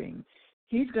serving.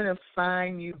 He's going to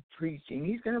find you preaching.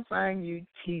 He's going to find you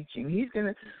teaching. He's going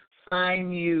to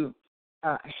find you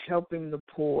helping the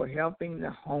poor, helping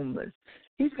the homeless.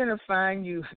 He's going to find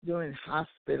you doing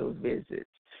hospital visits.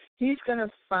 He's going to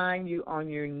find you on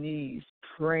your knees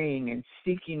praying and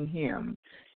seeking him.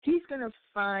 He's going to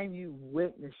find you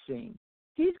witnessing.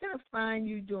 He's going to find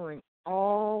you doing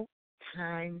all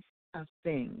kinds of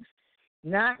things.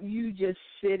 Not you just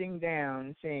sitting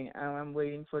down saying, oh, I'm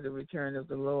waiting for the return of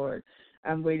the Lord.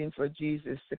 I'm waiting for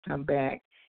Jesus to come back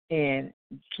and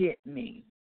get me.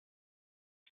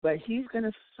 But he's going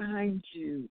to find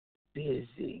you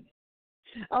busy.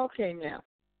 Okay, now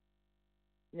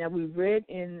we read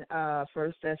in 1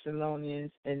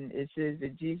 Thessalonians, and it says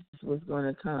that Jesus was going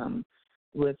to come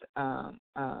with a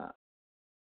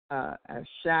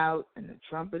shout and the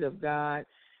trumpet of God.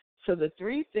 So the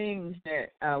three things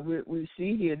that we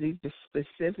see here, these are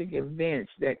specific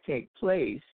events that take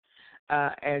place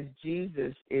as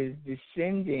Jesus is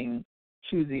descending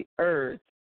to the earth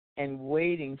and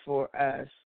waiting for us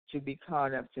to be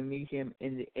caught up to meet him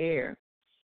in the air.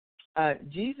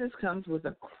 Jesus comes with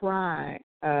a cry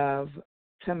of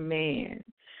command.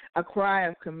 A cry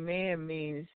of command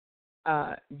means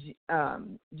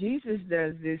Jesus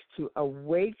does this to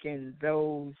awaken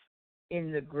those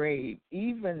in the grave,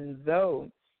 even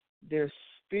though their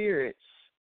spirits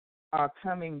are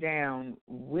coming down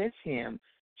with him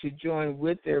to join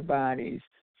with their bodies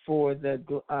for them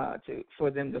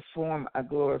to form a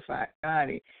glorified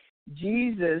body.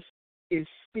 Jesus is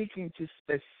speaking to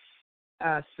the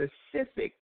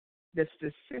specific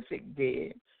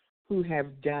dead who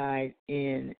have died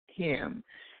in him,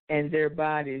 and their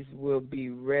bodies will be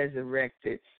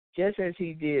resurrected, just as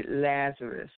he did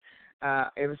Lazarus.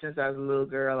 Ever since I was a little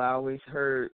girl, I always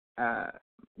heard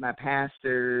my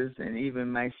pastors and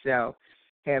even myself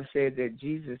have said that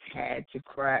Jesus had to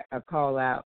call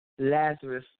out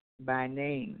Lazarus by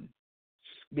name,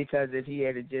 because if he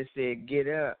had just said, get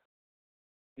up,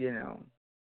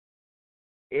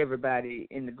 everybody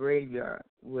in the graveyard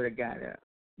would have got up,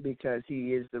 because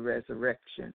he is the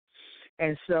resurrection.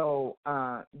 And so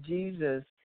Jesus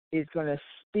is going to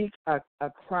speak a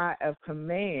cry of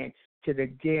command to the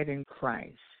dead in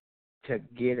Christ to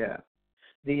get up.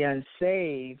 The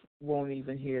unsaved won't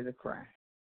even hear the cry.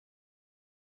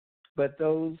 But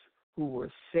those who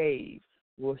were saved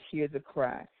will hear the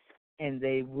cry, and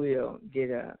they will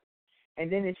get up.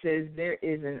 And then it says there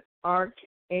is an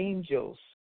archangel's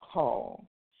call.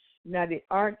 Now, the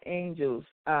archangels,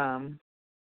 the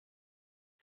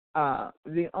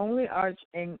only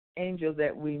archangel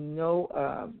that we know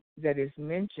of that is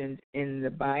mentioned in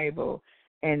the Bible,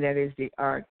 and that is the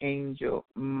archangel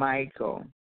Michael.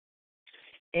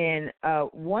 And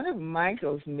one of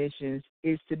Michael's missions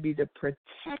is to be the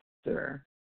protector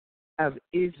of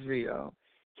Israel.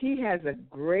 He has a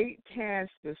great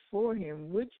task before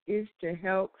him, which is to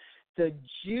help the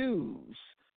Jews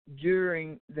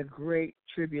during the Great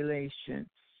Tribulation.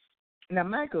 Now,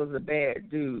 Michael's a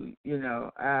bad dude,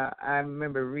 I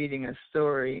remember reading a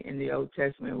story in the Old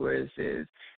Testament where it says,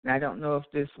 and I don't know if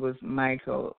this was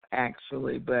Michael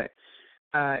actually, but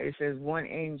it says one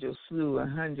angel slew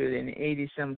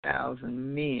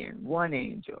 180,000 men. One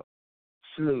angel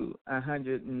slew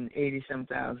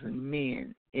 180,000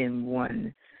 men in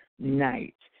one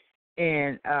night.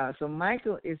 And so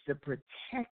Michael is the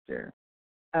protector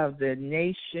of the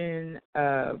nation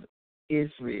of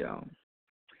Israel.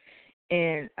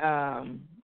 And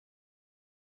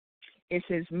it's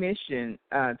his mission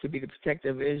to be the protector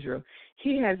of Israel.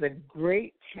 He has a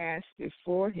great task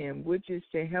before him, which is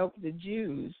to help the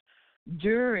Jews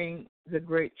during the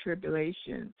Great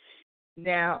Tribulation.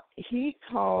 Now, he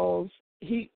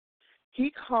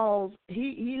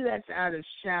lets out a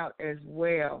shout as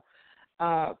well,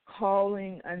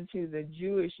 calling unto the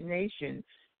Jewish nation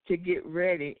to get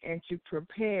ready and to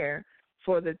prepare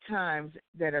for the times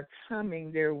that are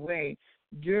coming their way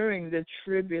during the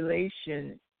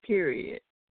tribulation period.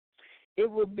 It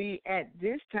will be at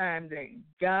this time that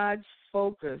God's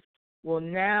focus will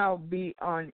now be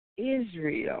on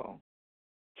Israel,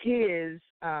 his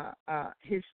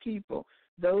people,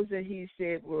 those that he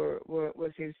said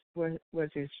was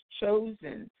his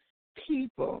chosen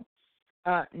people.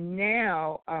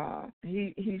 Now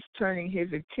he's turning his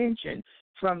attention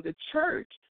from the church,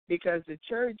 because the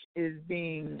church is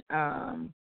being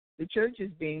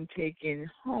taken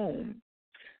home.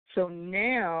 So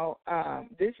now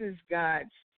this is God's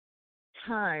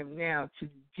time now to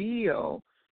deal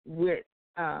with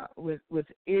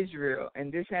Israel,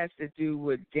 and this has to do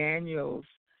with Daniel's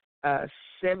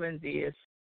 70th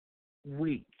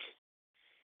week.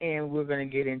 And we're going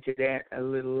to get into that a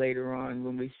little later on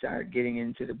when we start getting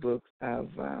into the book of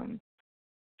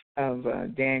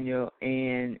Daniel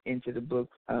and into the book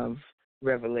of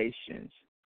Revelations.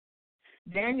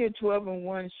 Daniel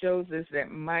 12:1 shows us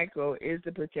that Michael is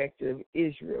the protector of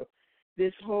Israel.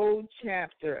 This whole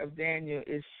chapter of Daniel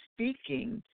is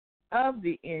speaking of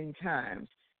the end times.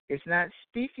 It's not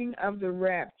speaking of the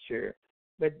rapture,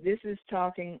 but this is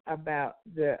talking about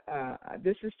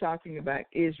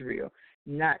Israel,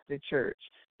 not the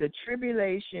church. The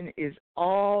tribulation is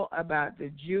all about the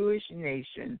Jewish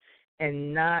nation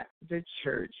and not the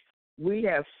church. We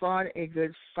have fought a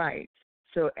good fight.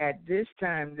 So at this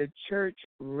time, the church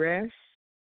rests,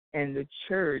 and the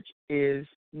church is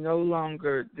no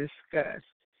longer discussed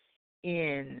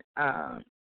in.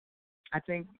 I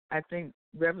think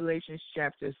Revelation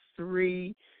chapter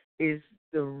 3 is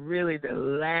really the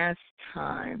last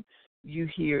time you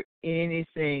hear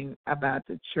anything about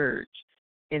the church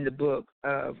in the book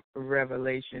of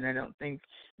Revelation. I don't think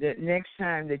that next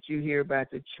time that you hear about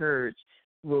the church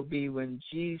will be when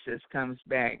Jesus comes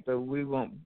back, but we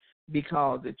won't be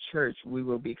called the church. We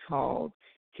will be called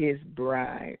his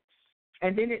bride.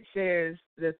 And then it says,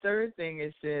 the third thing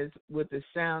it says, with the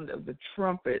sound of the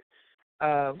trumpet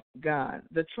of God,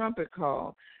 the trumpet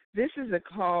call. This is a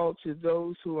call to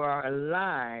those who are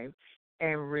alive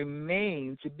and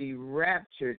remain to be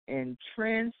raptured and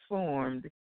transformed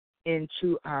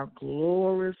into our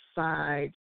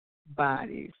glorified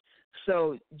bodies.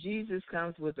 So Jesus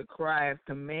comes with a cry of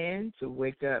command to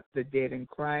wake up the dead in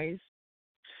Christ.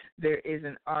 There is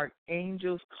an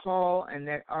archangel's call, and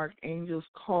that archangel's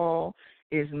call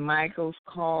is Michael's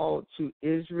call to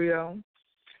Israel.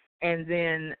 And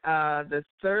then the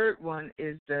third one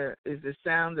is the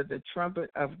sound of the trumpet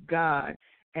of God,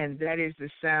 and that is the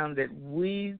sound that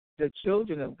we, the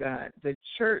children of God, the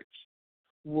church,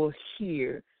 will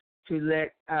hear to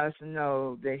let us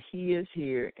know that he is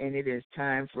here, and it is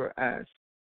time for us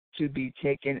to be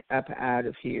taken up out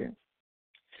of here.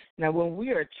 Now, when we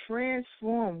are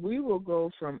transformed, we will go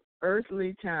from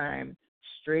earthly time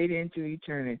straight into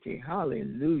eternity.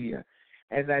 Hallelujah.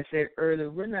 As I said earlier,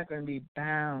 we're not going to be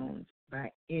bound by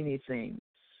anything.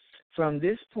 From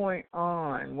this point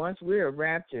on, once we are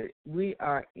raptured, we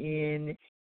are in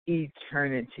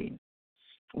eternity.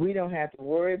 We don't have to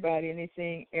worry about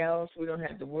anything else. We don't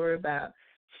have to worry about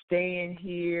staying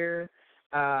here,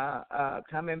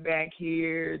 coming back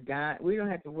here, dying. We don't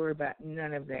have to worry about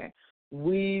none of that.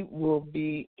 We will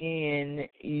be in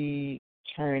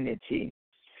eternity.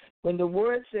 When the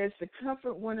word says to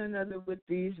comfort one another with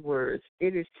these words,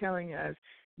 it is telling us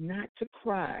not to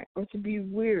cry or to be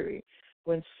weary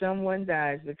when someone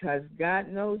dies, because God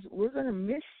knows we're going to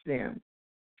miss them.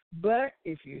 But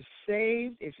if you're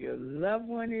saved, if your loved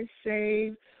one is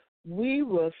saved, we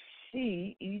will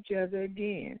see each other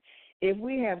again. If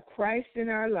we have Christ in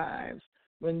our lives,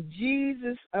 when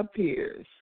Jesus appears,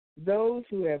 those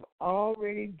who have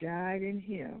already died in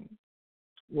him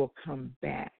will come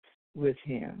back with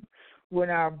him. When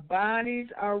our bodies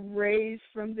are raised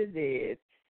from the dead,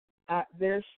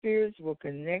 their spirits will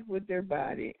connect with their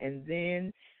body, and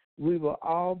then we will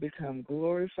all become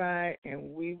glorified,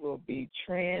 and we will be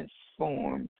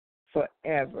transformed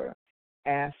forever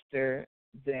after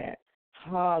that.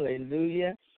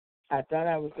 Hallelujah. I thought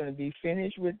I was going to be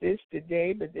finished with this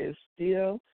today, but there's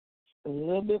still a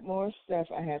little bit more stuff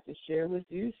I have to share with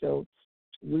you, so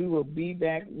we will be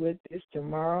back with this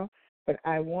tomorrow. But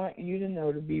I want you to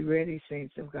know to be ready,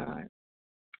 saints of God,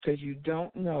 because you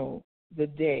don't know the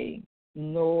day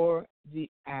nor the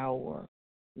hour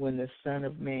when the Son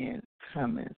of Man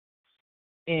cometh.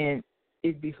 And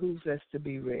it behooves us to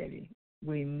be ready.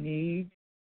 We need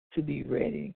to be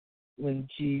ready when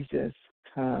Jesus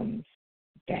comes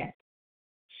back.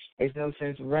 There's no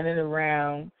sense running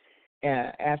around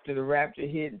after the rapture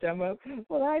hit and talking about,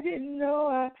 well, I didn't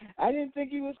know. I didn't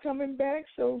think he was coming back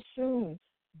so soon.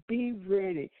 Be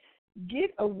ready.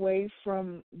 Get away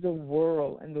from the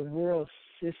world and the world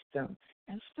system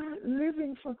and start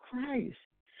living for Christ.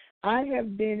 I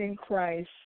have been in Christ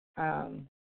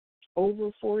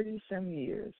over 40-some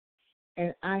years,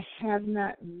 and I have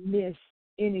not missed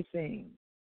anything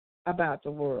about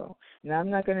the world. Now, I'm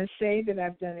not going to say that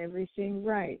I've done everything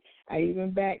right. I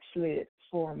even backslid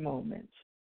for a moment.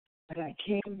 But I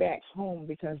came back home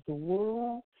because the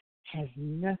world has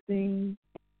nothing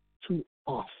to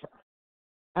offer.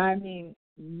 I mean,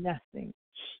 nothing.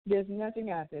 There's nothing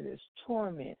out there. There's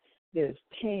torment. There's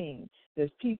pain.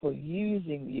 There's people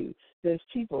using you. There's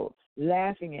people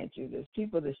laughing at you. There's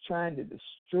people that's trying to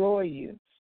destroy you.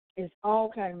 It's all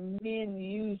kinds of men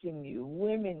using you,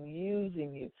 women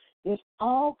using you. There's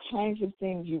all kinds of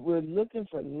things. We're looking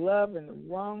for love in the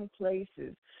wrong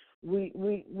places. We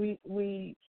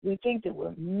think that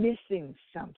we're missing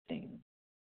something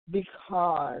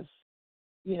because,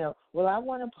 well, I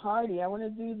want to party. I want to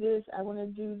do this. I want to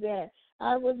do that.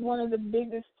 I was one of the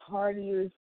biggest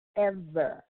partiers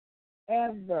ever.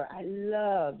 I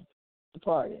loved the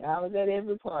party. I was at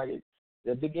every party.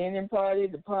 The beginning party,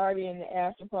 the party, and the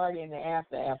after party, and the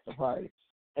after party.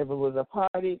 If it was a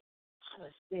party, I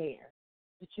was there.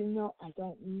 But I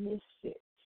don't miss it.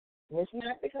 And it's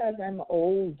not because I'm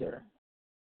older,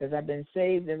 because I've been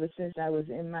saved ever since I was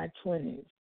in my 20s.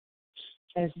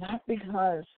 And it's not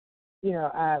because,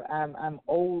 I'm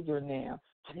older now,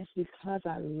 but it's because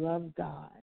I love God.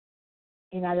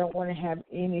 And I don't want to have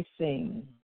anything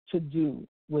to do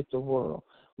with the world.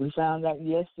 We found out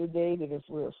yesterday that if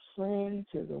we're a friend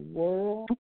to the world,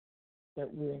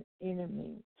 that we're an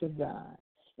enemy to God.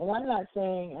 And I'm not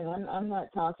saying, and I'm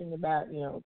not talking about,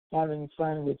 having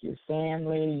fun with your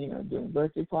family, doing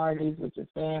birthday parties with your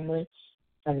family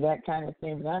and that kind of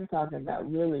thing, but I'm talking about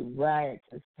really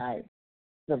riotous type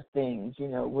of things,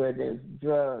 where there's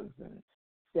drugs and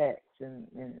sex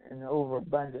and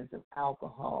overabundance of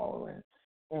alcohol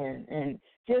and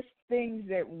just things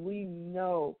that we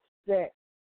know that,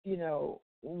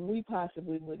 we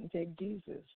possibly wouldn't take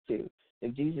Jesus to.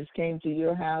 If Jesus came to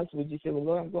your house, would you say, well,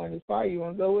 Lord, I'm going this far. You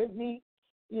want to go with me?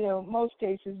 Most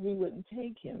cases we wouldn't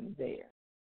take him there.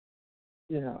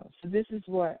 So this is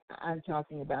what I'm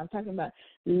talking about. I'm talking about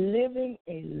living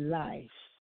a life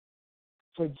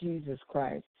for Jesus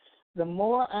Christ. The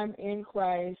more I'm in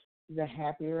Christ, the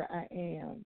happier I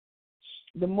am.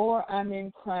 The more I'm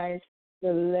in Christ,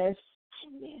 the less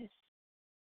I miss.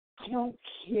 I don't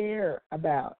care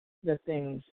about the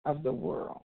things of the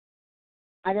world.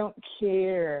 I don't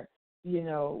care,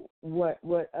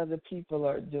 what other people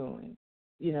are doing.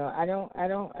 I don't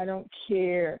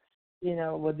care,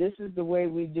 well, this is the way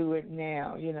we do it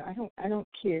now. I don't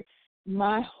care.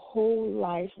 My whole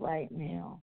life right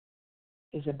now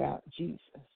is about Jesus.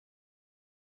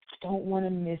 I don't want to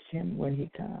miss him when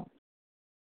he comes.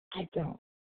 I don't.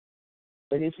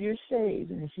 But if you're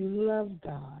saved and if you love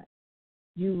God,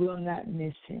 you will not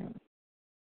miss him.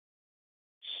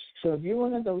 So if you're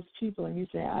one of those people and you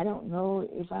say, I don't know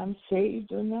if I'm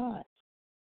saved or not.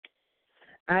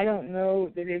 I don't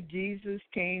know that if Jesus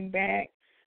came back,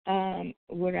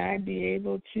 would I be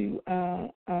able to,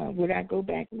 would I go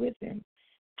back with him?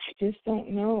 I just don't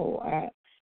know.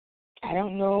 I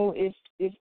don't know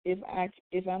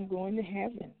if I'm going to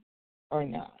heaven or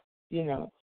not.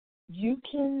 You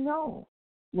can know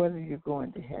whether you're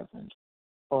going to heaven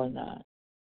or not.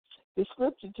 The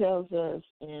scripture tells us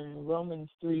in Romans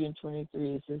 3:23,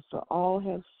 it says, for all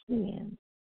have sinned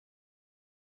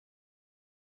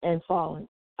and fallen.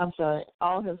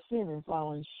 All have sinned and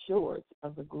fallen short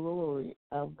of the glory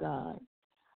of God.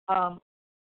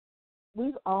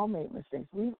 We've all made mistakes.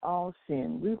 We've all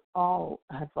sinned. We've all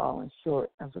have fallen short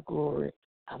of the glory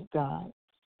of God.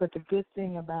 But the good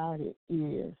thing about it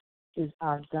is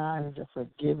our God is a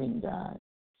forgiving God.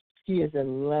 He is a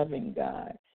loving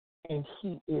God. And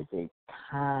he is a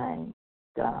kind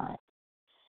God.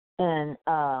 And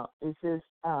it says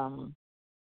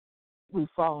we've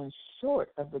fallen short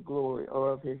of the glory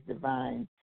or of his divine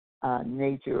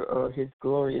nature or his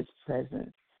glorious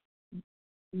presence.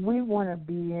 We want to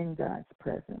be in God's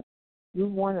presence. We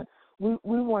want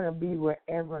to be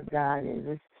wherever God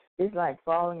is. It's like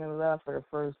falling in love for the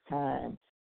first time,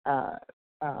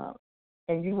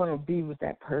 and you want to be with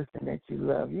that person that you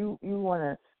love. You want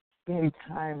to spend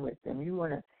time with them. You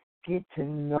want to get to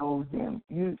know them.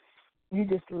 You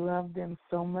just love them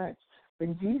so much.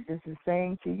 But Jesus is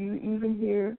saying to you, even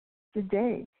here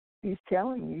today, he's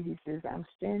telling you, he says, I'm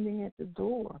standing at the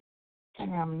door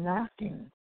and I'm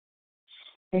knocking.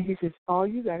 And he says, all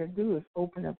you got to do is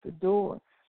open up the door.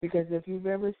 Because if you've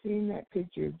ever seen that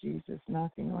picture of Jesus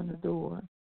knocking on the door,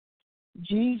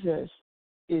 Jesus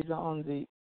is on the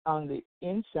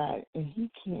inside and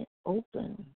he can't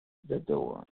open the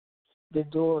door. The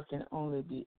door can only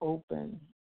be opened.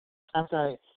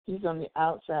 He's on the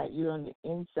outside, you're on the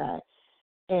inside.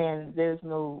 and there's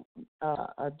no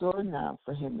a doorknob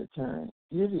for him to turn.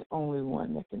 You're the only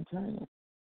one that can turn it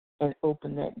and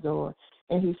open that door.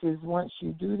 And he says once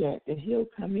you do that, that he'll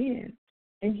come in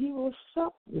and he will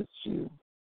sup with you.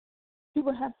 He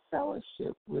will have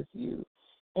fellowship with you,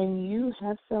 and you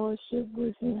have fellowship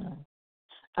with him.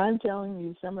 I'm telling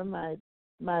you, some of my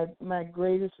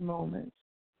greatest moments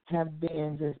have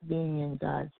been just being in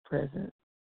God's presence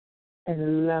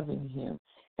and loving him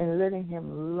and letting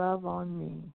him love on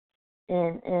me.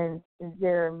 And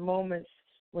there are moments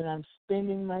when I'm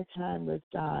spending my time with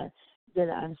God that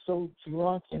I'm so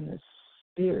drunk in the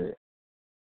Spirit,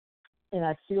 and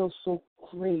I feel so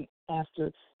great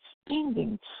after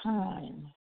spending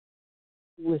time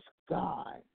with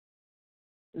God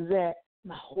that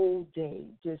my whole day,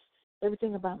 just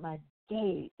everything about my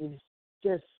day is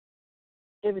just,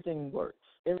 everything works.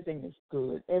 Everything is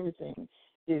good. Everything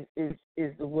is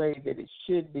the way that it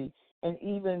should be. And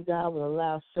even God will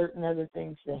allow certain other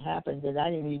things to happen that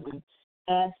I didn't even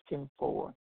ask him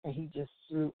for, and he just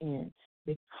threw in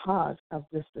because of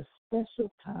just a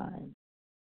special time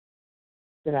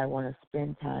that I want to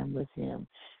spend time with him.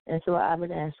 And so I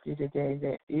would ask you today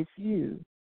that if you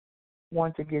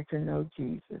want to get to know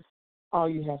Jesus, all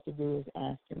you have to do is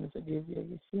ask him to forgive you of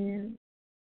your sins,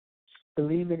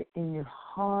 believe it in your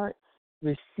heart,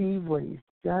 receive what he's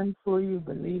done for you,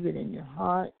 believe it in your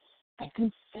heart, and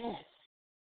confess.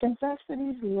 Confess that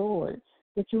he's Lord,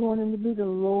 that you want him to be the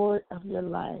Lord of your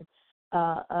life.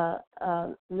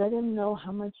 Let him know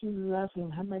how much you love him,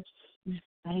 how much you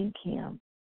thank him.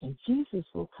 And Jesus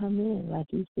will come in, like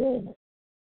he said,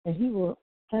 and he will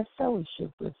have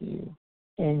fellowship with you,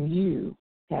 and you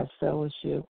have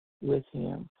fellowship with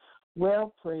him.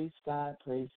 Well, praise God,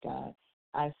 praise God.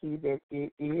 I see that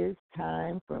it is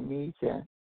time for me to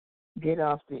get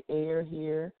off the air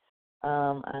here.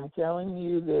 I'm telling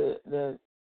you, the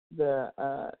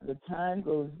time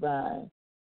goes by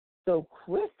so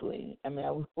quickly. I mean,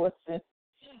 I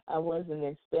wasn't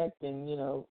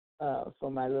expecting, for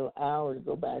my little hour to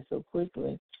go by so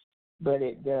quickly, but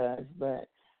it does. But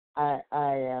I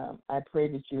pray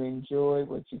that you enjoy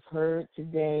what you've heard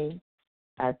today.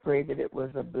 I pray that it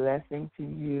was a blessing to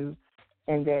you,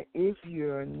 and that if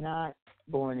you're not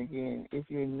born again, if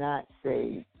you're not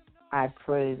saved, I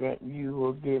pray that you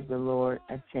will give the Lord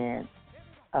a chance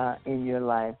in your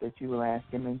life, that you will ask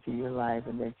him into your life,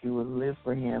 and that you will live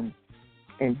for him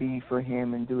and be for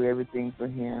him and do everything for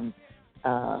him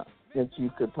that you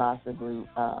could possibly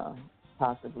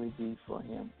be for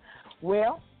him.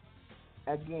 Well,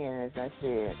 again, as I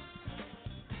said,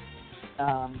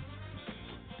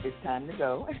 it's time to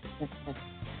go.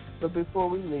 But before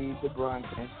we leave the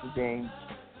broadcast today,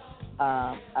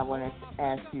 I want to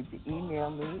ask you to email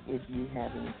me if you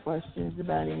have any questions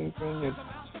about anything, if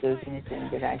there's anything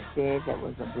that I said that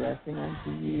was a blessing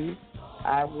unto you.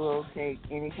 I will take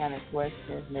any kind of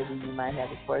questions. Maybe you might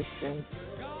have a question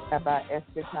about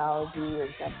eschatology or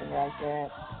something like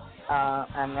that.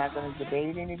 I'm not going to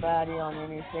debate anybody on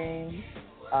anything,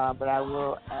 but I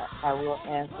will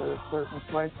answer certain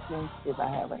questions if I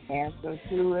have an answer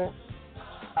to it.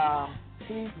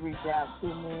 Please reach out to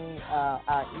me.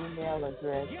 Our email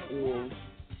address is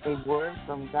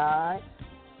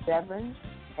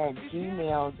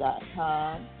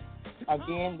awordfromgod7@gmail.com.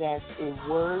 Again, that's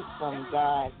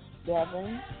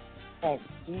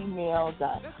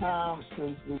awordfromgod7@gmail.com.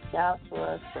 Please reach out to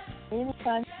us for any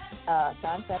kind of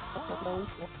contact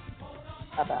information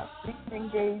about speaking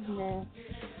engagement,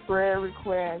 prayer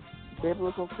requests,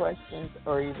 biblical questions,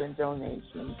 or even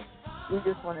donations. We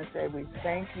just want to say we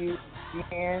thank you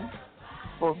again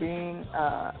for being,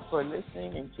 for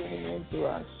listening and tuning into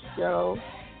our show.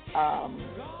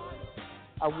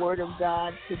 A Word of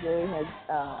God today has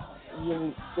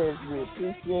really says we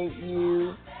appreciate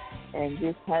you, and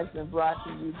this has been brought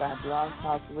to you by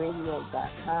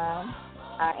blogtalkradio.com.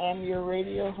 I am your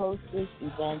radio hostess,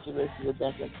 Evangelist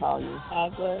Rebecca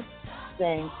Collier-Hagler,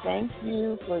 saying thank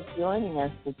you for joining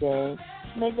us today.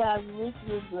 May God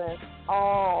richly bless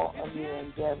all of your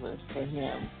endeavors for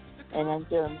him. And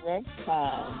until next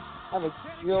time, have a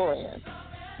joyous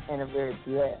and a very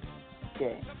blessed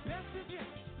day.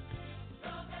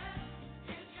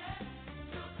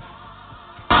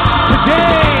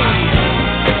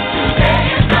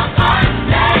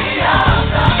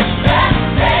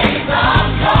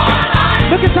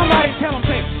 Look at somebody and tell them,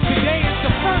 say, today is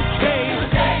the first day of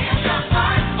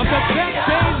the best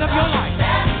days of your life.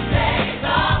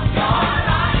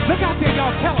 Look out there,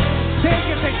 y'all, tell them. Say it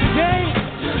again, say, today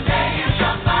is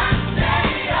the first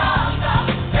day of the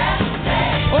best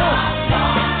days of your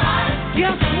life.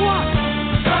 Guess what?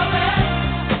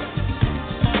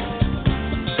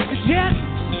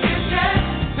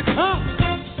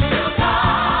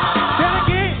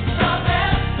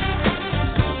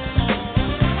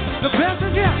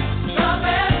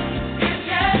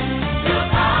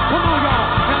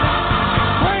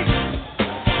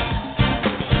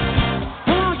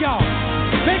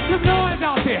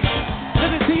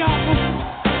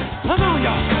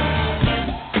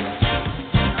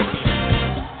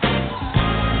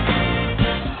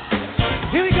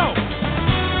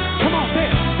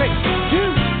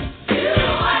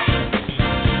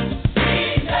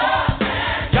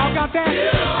 that?